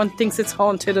and everyone thinks it's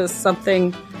haunted or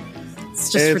something.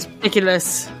 It's just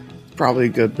ridiculous. Probably a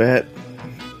good bet.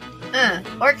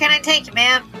 Where can I take you,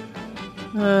 ma'am?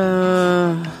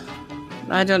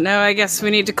 I don't know. I guess we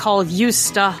need to call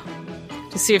Eusta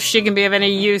to see if she can be of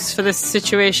any use for this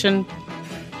situation.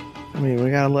 I mean,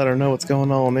 we gotta let her know what's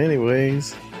going on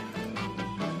anyways.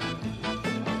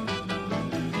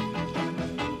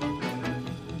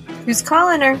 Who's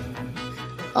calling her?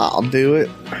 I'll do it.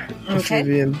 Okay.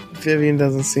 Vivian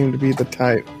doesn't seem to be the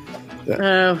type.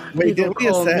 Wait, didn't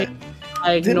we set?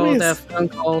 I ignore their phone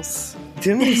calls.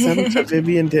 Didn't we set up that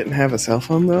Vivian didn't have a cell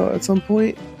phone though at some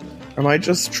point? Or am I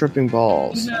just tripping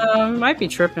balls? No, might be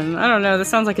tripping. I don't know. That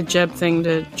sounds like a Jeb thing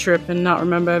to trip and not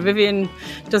remember. Vivian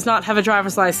does not have a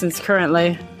driver's license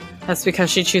currently. That's because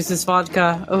she chooses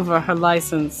vodka over her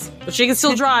license. But she can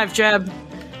still drive, Jeb.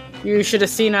 You should have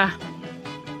seen her.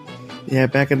 Yeah,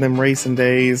 back in them racing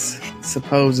days,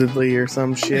 supposedly, or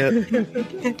some shit.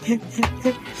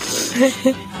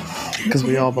 Because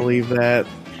we all believe that.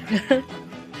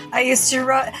 I used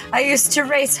to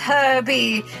race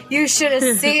Herbie. You should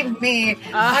have seen me.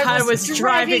 I was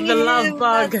driving the love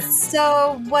bug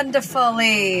so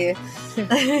wonderfully.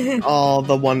 All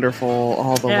the wonderful,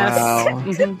 all the wow.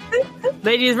 Mm-hmm.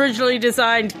 They originally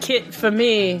designed Kit for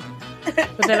me,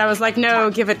 but then I was like, no,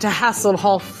 give it to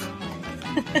Hasselhoff.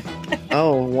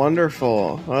 Oh,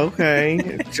 wonderful. Okay.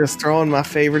 Just throwing my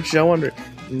favorite show under.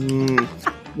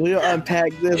 We'll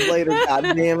unpack this later,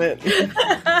 goddammit.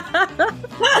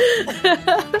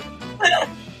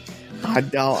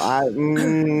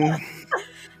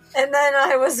 And then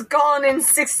I was gone in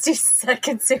 60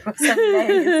 seconds. It was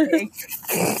amazing.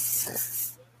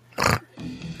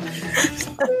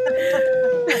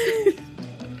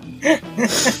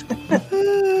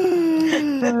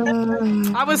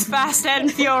 I was fast and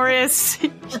furious.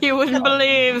 You wouldn't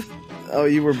believe. Oh,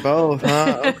 you were both,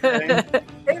 huh? Okay.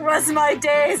 It was my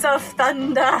days of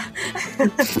thunder.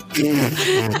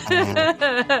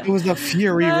 It was a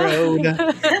fury road.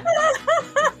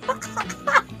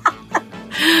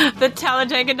 The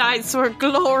Talladega Nights were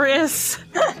glorious.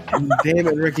 Damn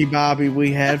it, Ricky Bobby,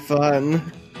 we had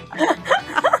fun.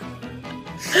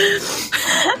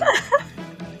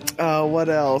 What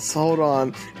else? Hold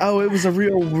on. Oh, it was a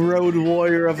real road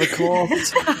warrior of a cult.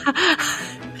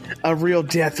 A real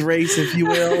death race, if you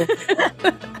will.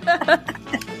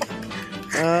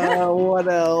 What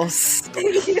else? They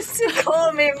used to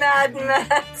call me Mad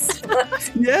Max.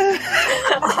 Yeah.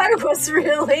 I was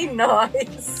really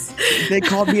nice. They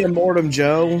called me Immortum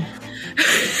Joe.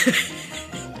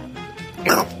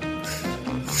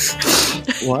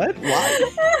 What?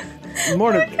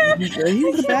 Mortem, he's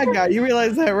the bad guy. You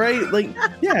realize that, right? Like,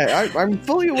 yeah, I'm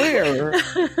fully aware.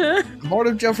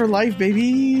 Mortem Joe for life,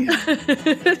 baby.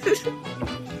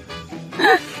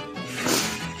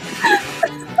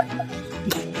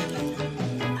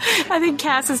 I think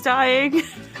Cass is dying.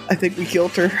 I think we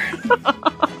killed her.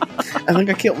 I think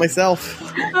I killed myself.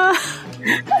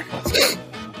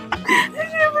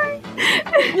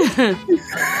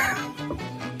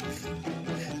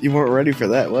 You weren't ready for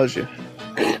that, was you?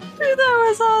 That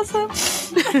was awesome.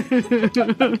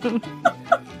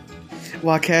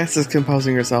 While Cass is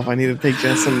composing herself, I need to take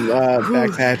just some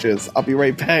back patches. I'll be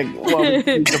right back while we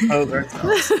compose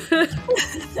ourselves.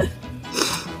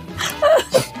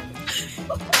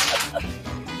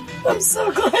 I'm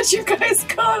so glad you guys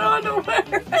caught on to where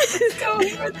I was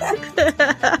going with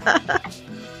that.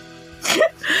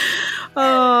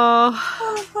 Oh,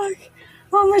 fuck.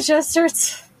 Oh, my chest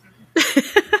hurts.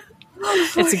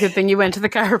 It's a good thing you went to the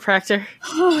chiropractor.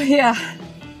 Oh, yeah.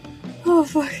 Oh,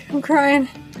 fuck. I'm crying.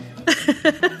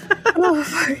 Oh,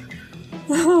 fuck.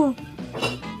 Oh.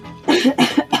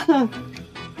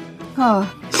 Oh.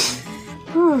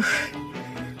 Whew.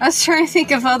 I was trying to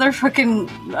think of other fucking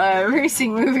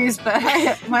racing movies, but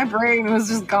my brain was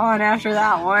just gone after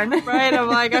that one. Right? I'm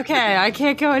like, okay, I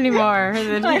can't go anymore.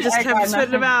 And then he just kept spitting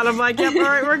them out. I'm like, yep, all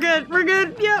right, we're good. We're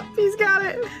good. Yep, he's got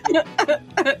it.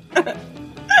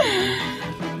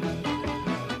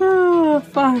 Oh,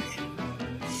 fuck.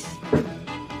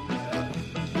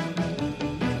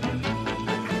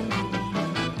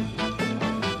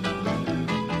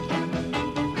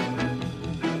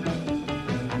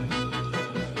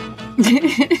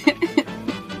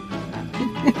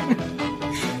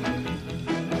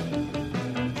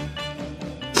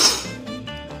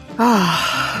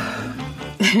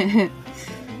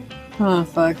 Oh,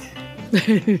 fuck.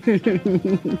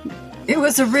 It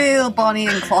was a real Bonnie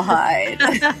and Clyde.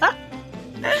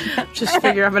 Just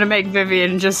figure I'm gonna make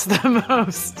Vivian just the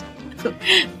most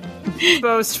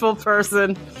boastful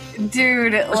person.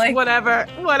 Dude, like... Whatever.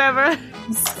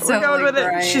 So We're going with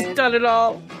Brian. it. She's done it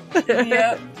all.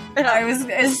 Yep. I was,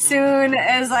 as soon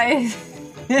as I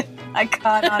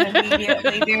caught on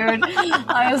immediately, dude.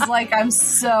 I was like, I'm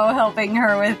so helping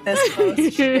her with this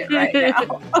bullshit right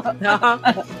now.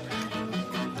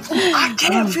 I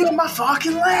can't feel my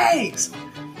fucking legs.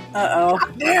 Uh-oh.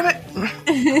 God damn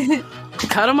it.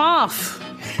 Cut them off.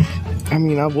 I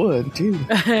mean, I would, too.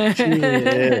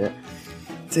 Shit.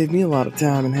 Save me a lot of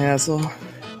time and hassle.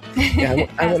 Yeah,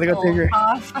 I want to go take her.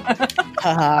 Ha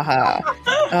ha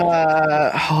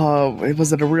ha.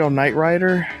 Was it a real Knight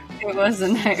Rider? It was a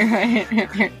Knight Rider.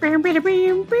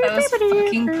 That was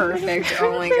fucking perfect.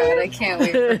 Oh my god, I can't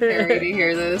wait for Perry to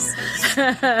hear this.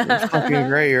 It's fucking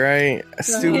great, right?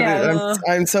 Stupid. Yeah.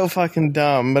 I'm so fucking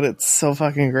dumb, but it's so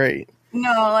fucking great.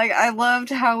 No, like, I loved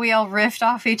how we all riffed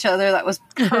off each other. That was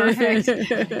perfect.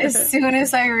 As soon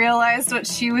as I realized what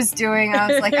she was doing, I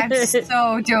was like, I'm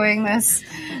so doing this.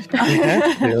 It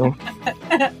has to.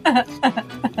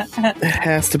 It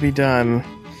has to be done.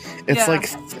 It's like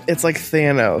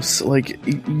Thanos. Like,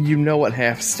 you know what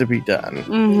has to be done.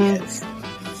 Mm-hmm.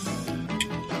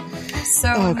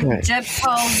 So Okay. Jeb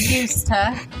calls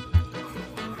Yusta.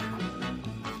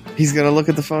 He's gonna look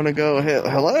at the phone and go,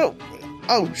 "Hello?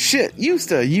 Oh shit,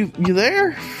 Yusta, you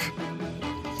there?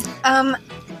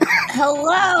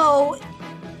 Hello?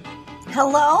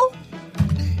 Hello?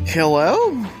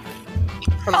 Hello?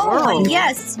 Oh,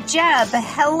 yes, Jeb,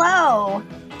 hello.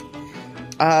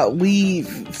 We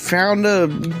found a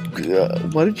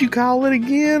what did you call it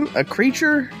again? A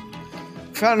creature?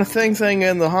 Found a thing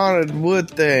in the haunted wood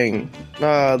thing.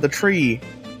 The tree.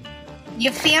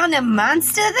 You found a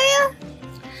monster there?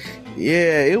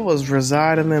 Yeah, it was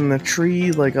residing in the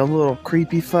tree like a little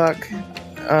creepy fuck.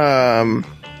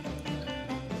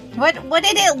 What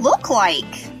did it look like?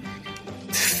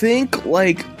 Think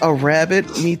like a rabbit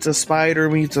meets a spider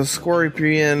meets a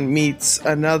scorpion meets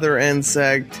another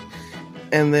insect,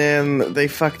 and then they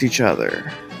fucked each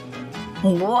other.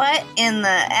 What in the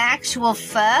actual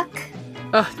fuck?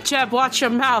 Jeb, watch your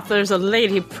mouth. There's a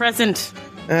lady present.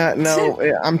 No,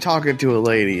 I'm talking to a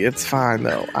lady. It's fine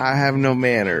though. I have no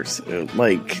manners.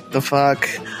 Like the fuck.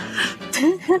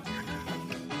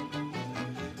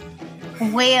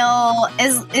 Well,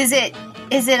 is it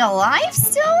alive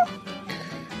still?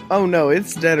 Oh no,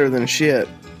 it's deader than shit.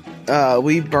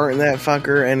 We burnt that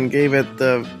fucker and gave it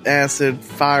the acid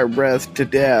fire breath to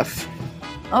death.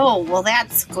 Oh, well,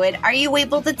 that's good. Are you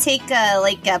able to take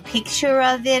a picture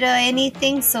of it or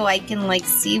anything so I can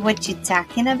see what you're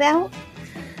talking about?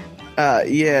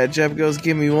 Yeah, Jeb goes,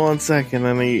 give me 1 second,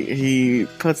 and he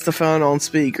puts the phone on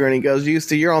speaker, and he goes,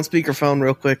 Yusta, you're on speakerphone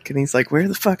real quick, and he's like, where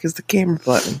the fuck is the camera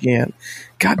button again?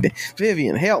 God damn,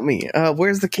 Vivian, help me.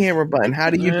 Where's the camera button?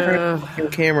 How do you turn the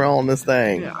camera on this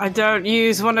thing? I don't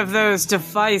use one of those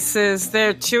devices.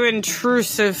 They're too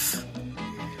intrusive.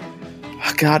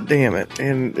 God damn it.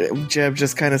 And Jeb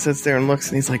just kind of sits there and looks,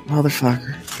 and he's like,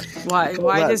 motherfucker.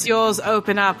 Why does yours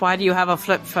open up? Why do you have a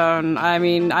flip phone? I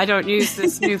mean, I don't use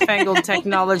this newfangled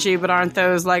technology, but aren't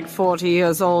those 40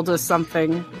 years old or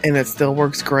something? And it still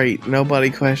works great. Nobody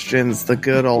questions the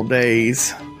good old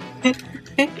days.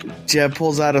 Jeb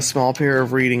pulls out a small pair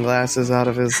of reading glasses out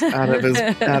of his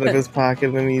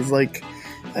pocket, and he's like,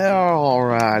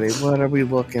 alrighty, what are we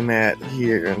looking at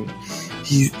here? And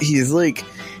he's like,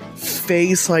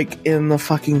 face in the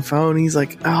fucking phone. He's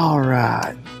like,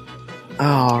 alright.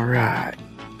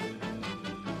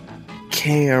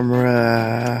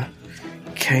 Camera.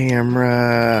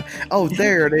 Oh,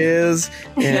 there it is.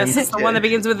 And yes, it's the one that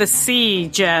begins with a C,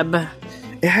 Jeb.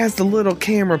 It has the little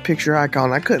camera picture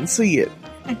icon. I couldn't see it.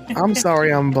 I'm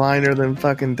sorry, I'm blinder than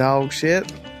fucking dog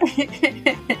shit.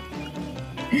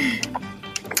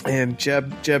 And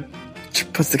Jeb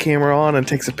puts the camera on and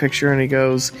takes a picture, and he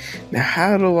goes, now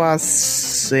how do I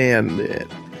send it?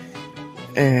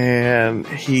 And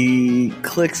he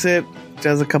clicks it,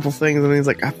 does a couple things, and he's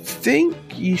like, I think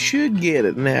you should get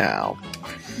it now.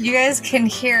 You guys can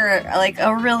hear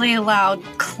a really loud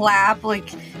clap, like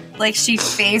she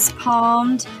face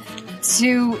palmed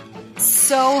so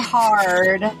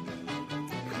hard.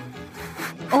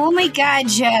 Oh my god,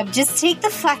 Jeb, just take the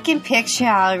fucking picture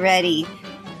already.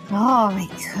 Oh my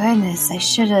goodness, I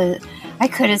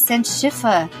could have sent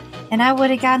Schiffer, and I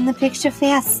would have gotten the picture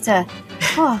faster.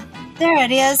 Oh, there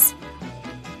it is.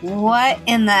 What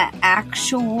in the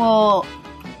actual...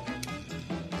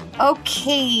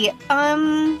 Okay,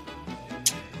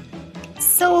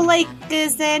 so like,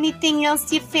 is there anything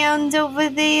else you found over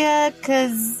there?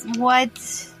 'Cause what?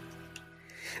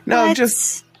 No, What?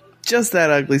 just that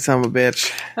ugly son of a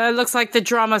bitch. It looks like the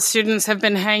drama students have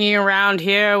been hanging around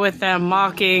here with their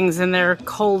mockings and their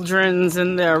cauldrons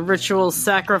and their ritual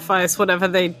sacrifice, whatever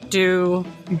they do.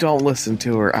 Don't listen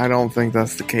to her. I don't think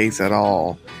that's the case at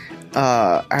all.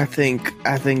 I think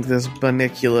this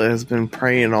Banicula has been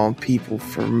preying on people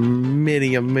for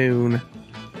many a moon.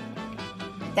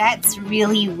 That's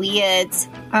really weird.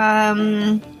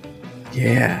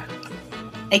 Yeah.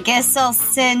 I guess I'll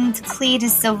send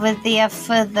Cletus over there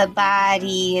for the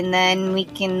body, and then we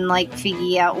can, like,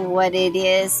 figure out what it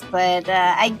is. But,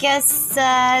 I guess,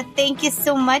 thank you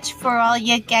so much for all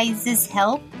your guys'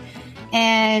 help.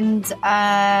 And,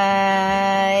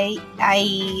 I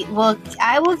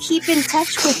will keep in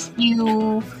touch with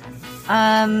you.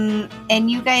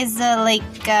 And you guys are,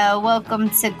 welcome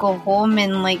to go home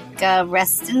and,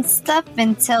 rest and stuff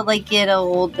until I get a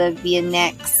hold of you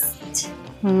next.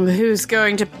 Who's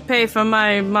going to pay for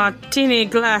my martini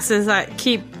glasses that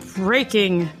keep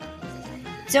breaking?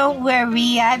 Don't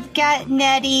worry, I've got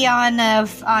Nettie on a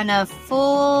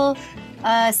full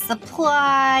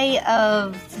supply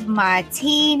of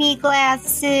martini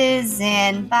glasses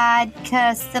and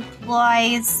vodka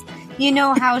supplies. You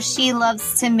know how she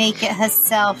loves to make it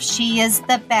herself. She is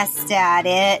the best at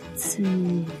it.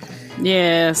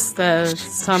 Yes, that's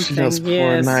something. She does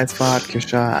pour a nice vodka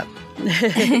shot.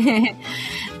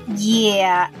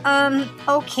 Yeah.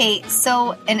 Okay.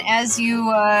 So, and as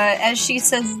she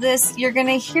says this, you're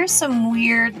gonna hear some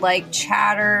weird,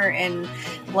 chatter and,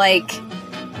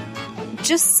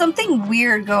 just something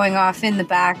weird going off in the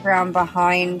background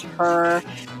behind her.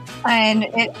 And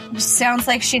it sounds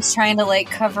like she's trying to,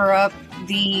 cover up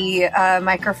the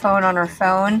microphone on her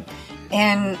phone.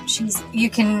 And you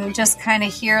can just kind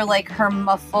of hear, her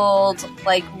muffled,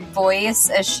 voice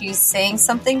as she's saying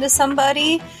something to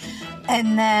somebody.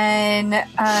 And then,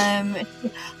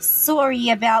 sorry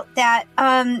about that.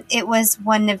 It was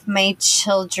one of my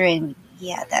children.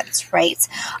 Yeah, that's right.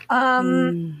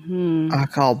 I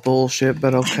call bullshit,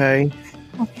 but okay.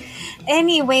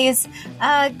 Anyways,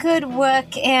 good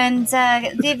work. And,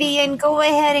 Vivian, go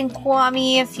ahead and call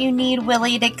me if you need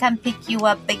Willie to come pick you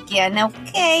up again,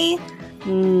 okay?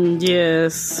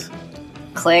 Yes.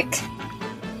 Click.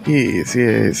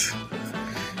 Yes.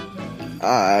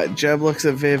 Jeb looks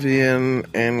at Vivian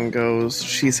and goes,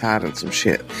 she's hiding some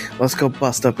shit. Let's go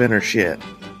bust up in her shit.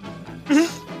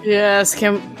 Yes,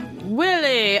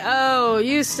 Willie! Oh,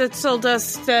 you told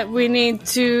us that we need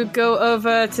to go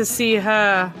over to see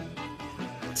her.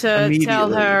 To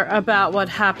tell her about what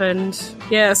happened.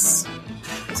 Yes.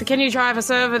 So can you drive us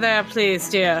over there, please,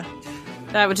 dear?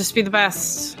 That would just be the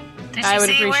best. Did she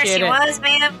say where she was,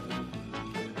 ma'am?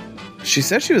 She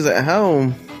said she was at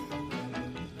home.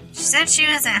 She said she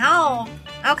was at home.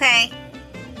 Okay.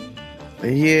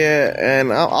 Yeah,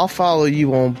 and I'll follow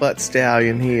you on Butt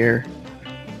Stallion here.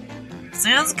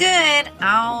 Sounds good.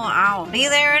 I'll be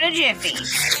there in a jiffy.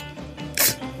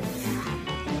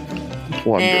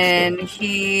 Wonderful. And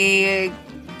he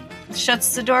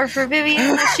shuts the door for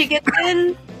Vivian as she gets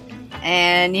in.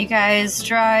 And you guys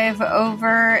drive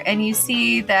over, and you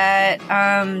see that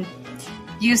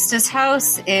Eustace's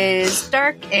house is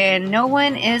dark and no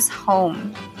one is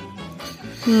home.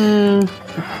 So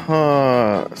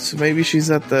maybe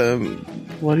she's at the,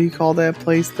 what do you call that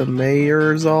place? The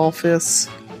mayor's office?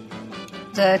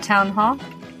 The town hall?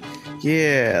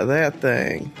 Yeah, that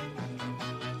thing.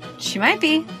 She might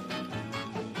be.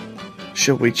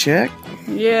 Should we check?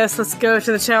 Yes, let's go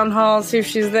to the town hall, see if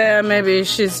she's there. Maybe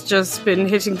she's just been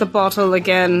hitting the bottle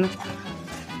again.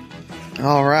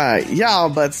 Alright. Y'all,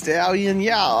 Butt Stallion,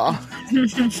 y'all.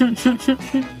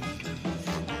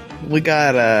 We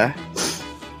got a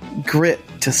grit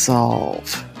to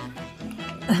solve.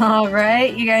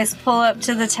 Alright, you guys pull up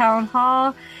to the town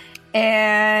hall,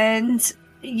 and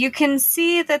you can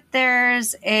see that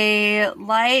there's a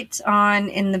light on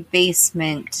in the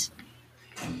basement.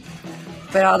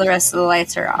 But all the rest of the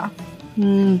lights are off.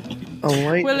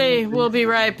 Willie, we'll be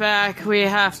right back. We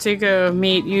have to go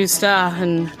meet Eusta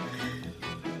and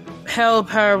help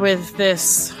her with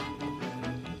this.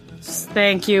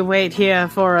 Thank you. Wait here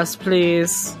for us,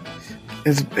 please.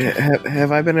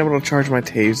 Have I been able to charge my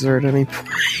taser at any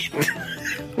point?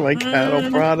 My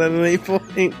cattle prod at any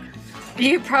point?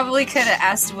 You probably could have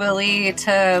asked Willie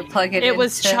to plug it in. It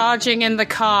was charging in the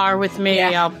car with me.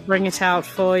 Yeah. I'll bring it out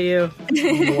for you.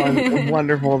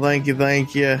 Wonderful. Thank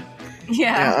you.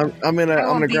 Yeah, I'm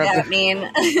gonna grab that mean.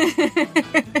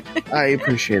 I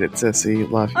appreciate it, sissy.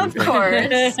 Love you. Of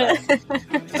course.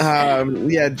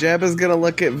 Yeah, Jeb is gonna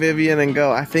look at Vivian and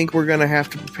go, I think we're gonna have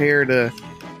to prepare to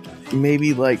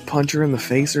maybe like punch her in the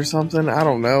face or something. I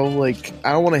don't know. Like,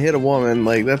 I don't want to hit a woman.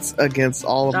 Like, that's against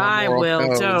all of my moral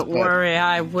codes, don't worry,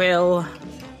 I will.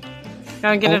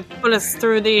 I'm gonna put us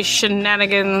through these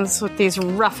shenanigans with these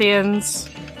ruffians.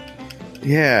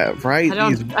 Yeah, right?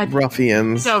 These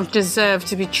ruffians. Don't deserve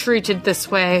to be treated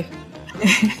this way.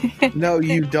 No,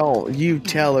 you don't. You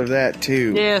tell her that,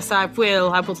 too. Yes, I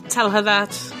will. I will tell her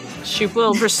that. She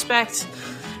will respect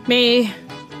me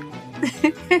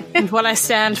and what I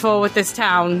stand for with this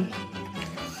town.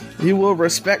 You will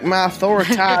respect my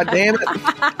authority, damn it.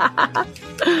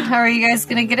 How are you guys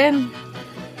gonna get in?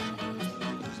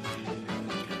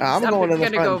 I'm going in the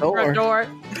front door.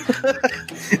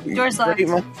 Door's locked.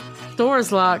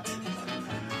 Door's locked.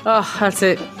 Oh, that's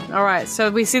it. All right, so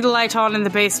we see the light on in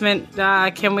the basement. Is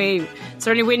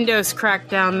there any windows cracked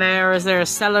down there? Is there a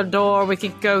cellar door we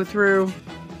could go through?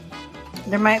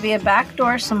 There might be a back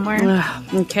door somewhere.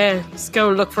 Okay, let's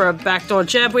go look for a back door.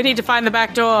 Jeb, we need to find the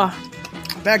back door.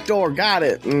 Back door, got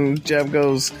it. And Jeb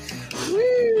goes,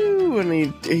 woo,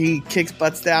 and he kicks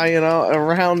Butt Stallion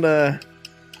around to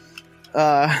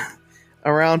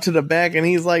the back, and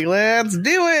he's like, let's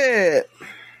do it.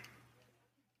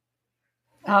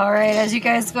 All right, as you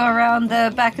guys go around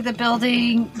the back of the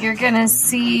building, you're going to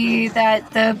see that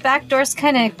the back door's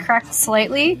kind of cracked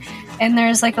slightly, and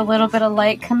there's like a little bit of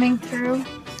light coming through.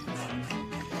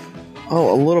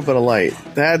 Oh, a little bit of light.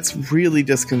 That's really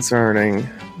disconcerting.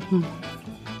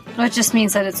 Well, it just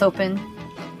means that it's open.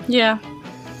 Yeah.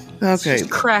 Okay. It's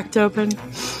just cracked open.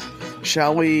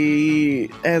 Shall we,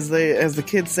 as the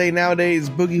kids say nowadays,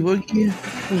 boogie woogie?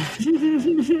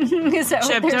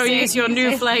 Jeb, don't use your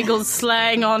newfangled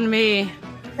slang on me.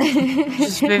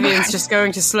 Vivian's just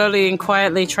going to slowly and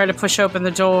quietly try to push open the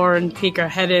door and peek her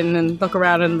head in and look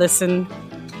around and listen.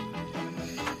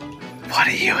 What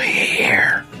do you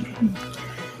hear?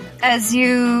 As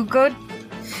you go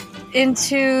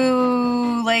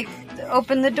into, like,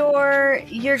 open the door,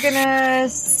 you're gonna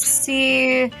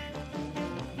see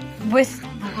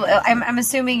I'm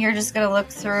assuming you're just gonna look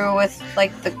through with,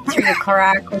 like, through the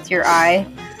crack with your eye.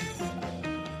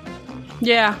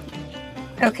 Yeah.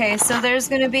 Okay, so there's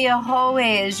gonna be a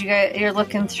hallway as you're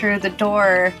looking through the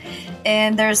door,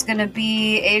 and there's gonna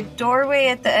be a doorway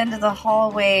at the end of the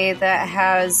hallway that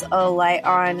has a light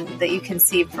on that you can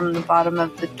see from the bottom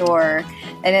of the door,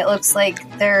 and it looks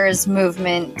like there's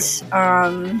movement,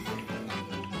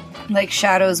 like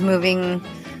shadows moving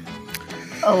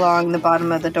along the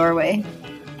bottom of the doorway.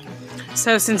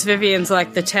 So since Vivian's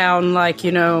like the town, like,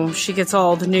 you know, she gets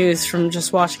all the news from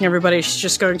just watching everybody, she's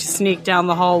just going to sneak down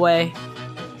the hallway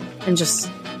and just,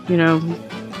 you know,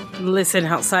 listen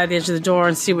outside the edge of the door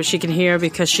and see what she can hear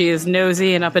because she is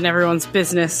nosy and up in everyone's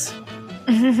business.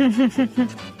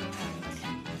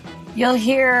 You'll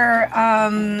hear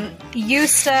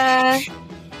Yusta,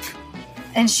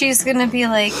 and she's gonna be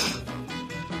like,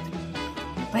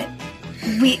 but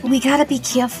we gotta be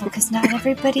careful because not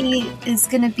everybody is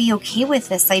gonna be okay with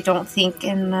this, I don't think,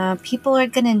 and people are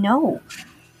gonna know.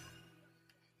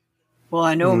 Well,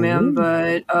 I know, ma'am,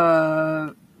 but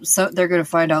so they're gonna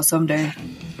find out someday.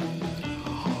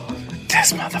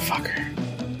 This motherfucker.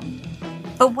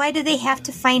 But why do they have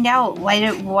to find out?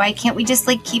 Why can't we just,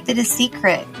 like, keep it a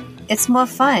secret? It's more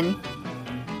fun.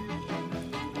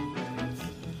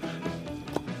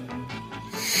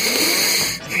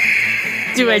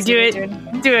 Do I do it?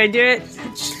 Do I do it?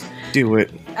 Do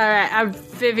it. Alright,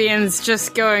 Vivian's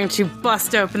just going to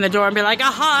bust open the door and be like,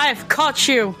 aha, I've caught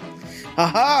you!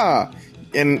 Aha!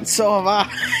 And so have I.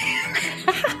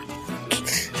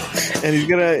 and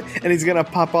he's gonna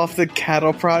pop off the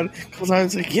cattle prod. Because I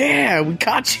was like, yeah, we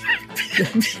caught you.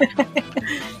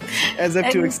 As if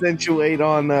to accentuate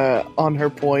on her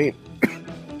point.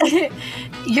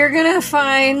 You're gonna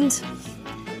find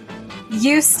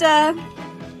Yusta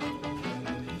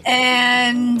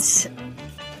and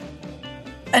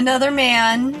another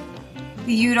man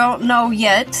you don't know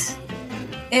yet,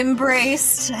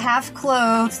 embraced, half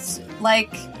clothed,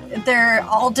 like they're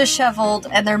all disheveled,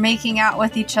 and they're making out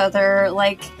with each other,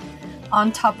 like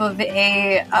on top of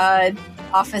a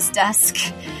office desk.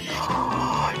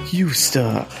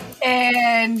 Yusta.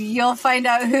 And you'll find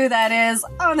out who that is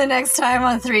on the next time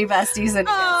on 3 Besties and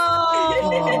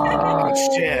Oh,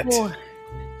 shit.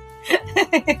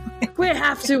 We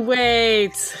have to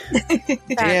wait.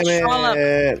 Damn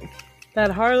it.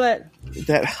 That harlot.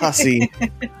 That hussy.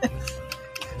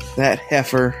 That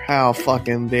heifer. How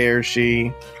fucking dare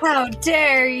she? How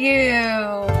dare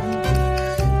you?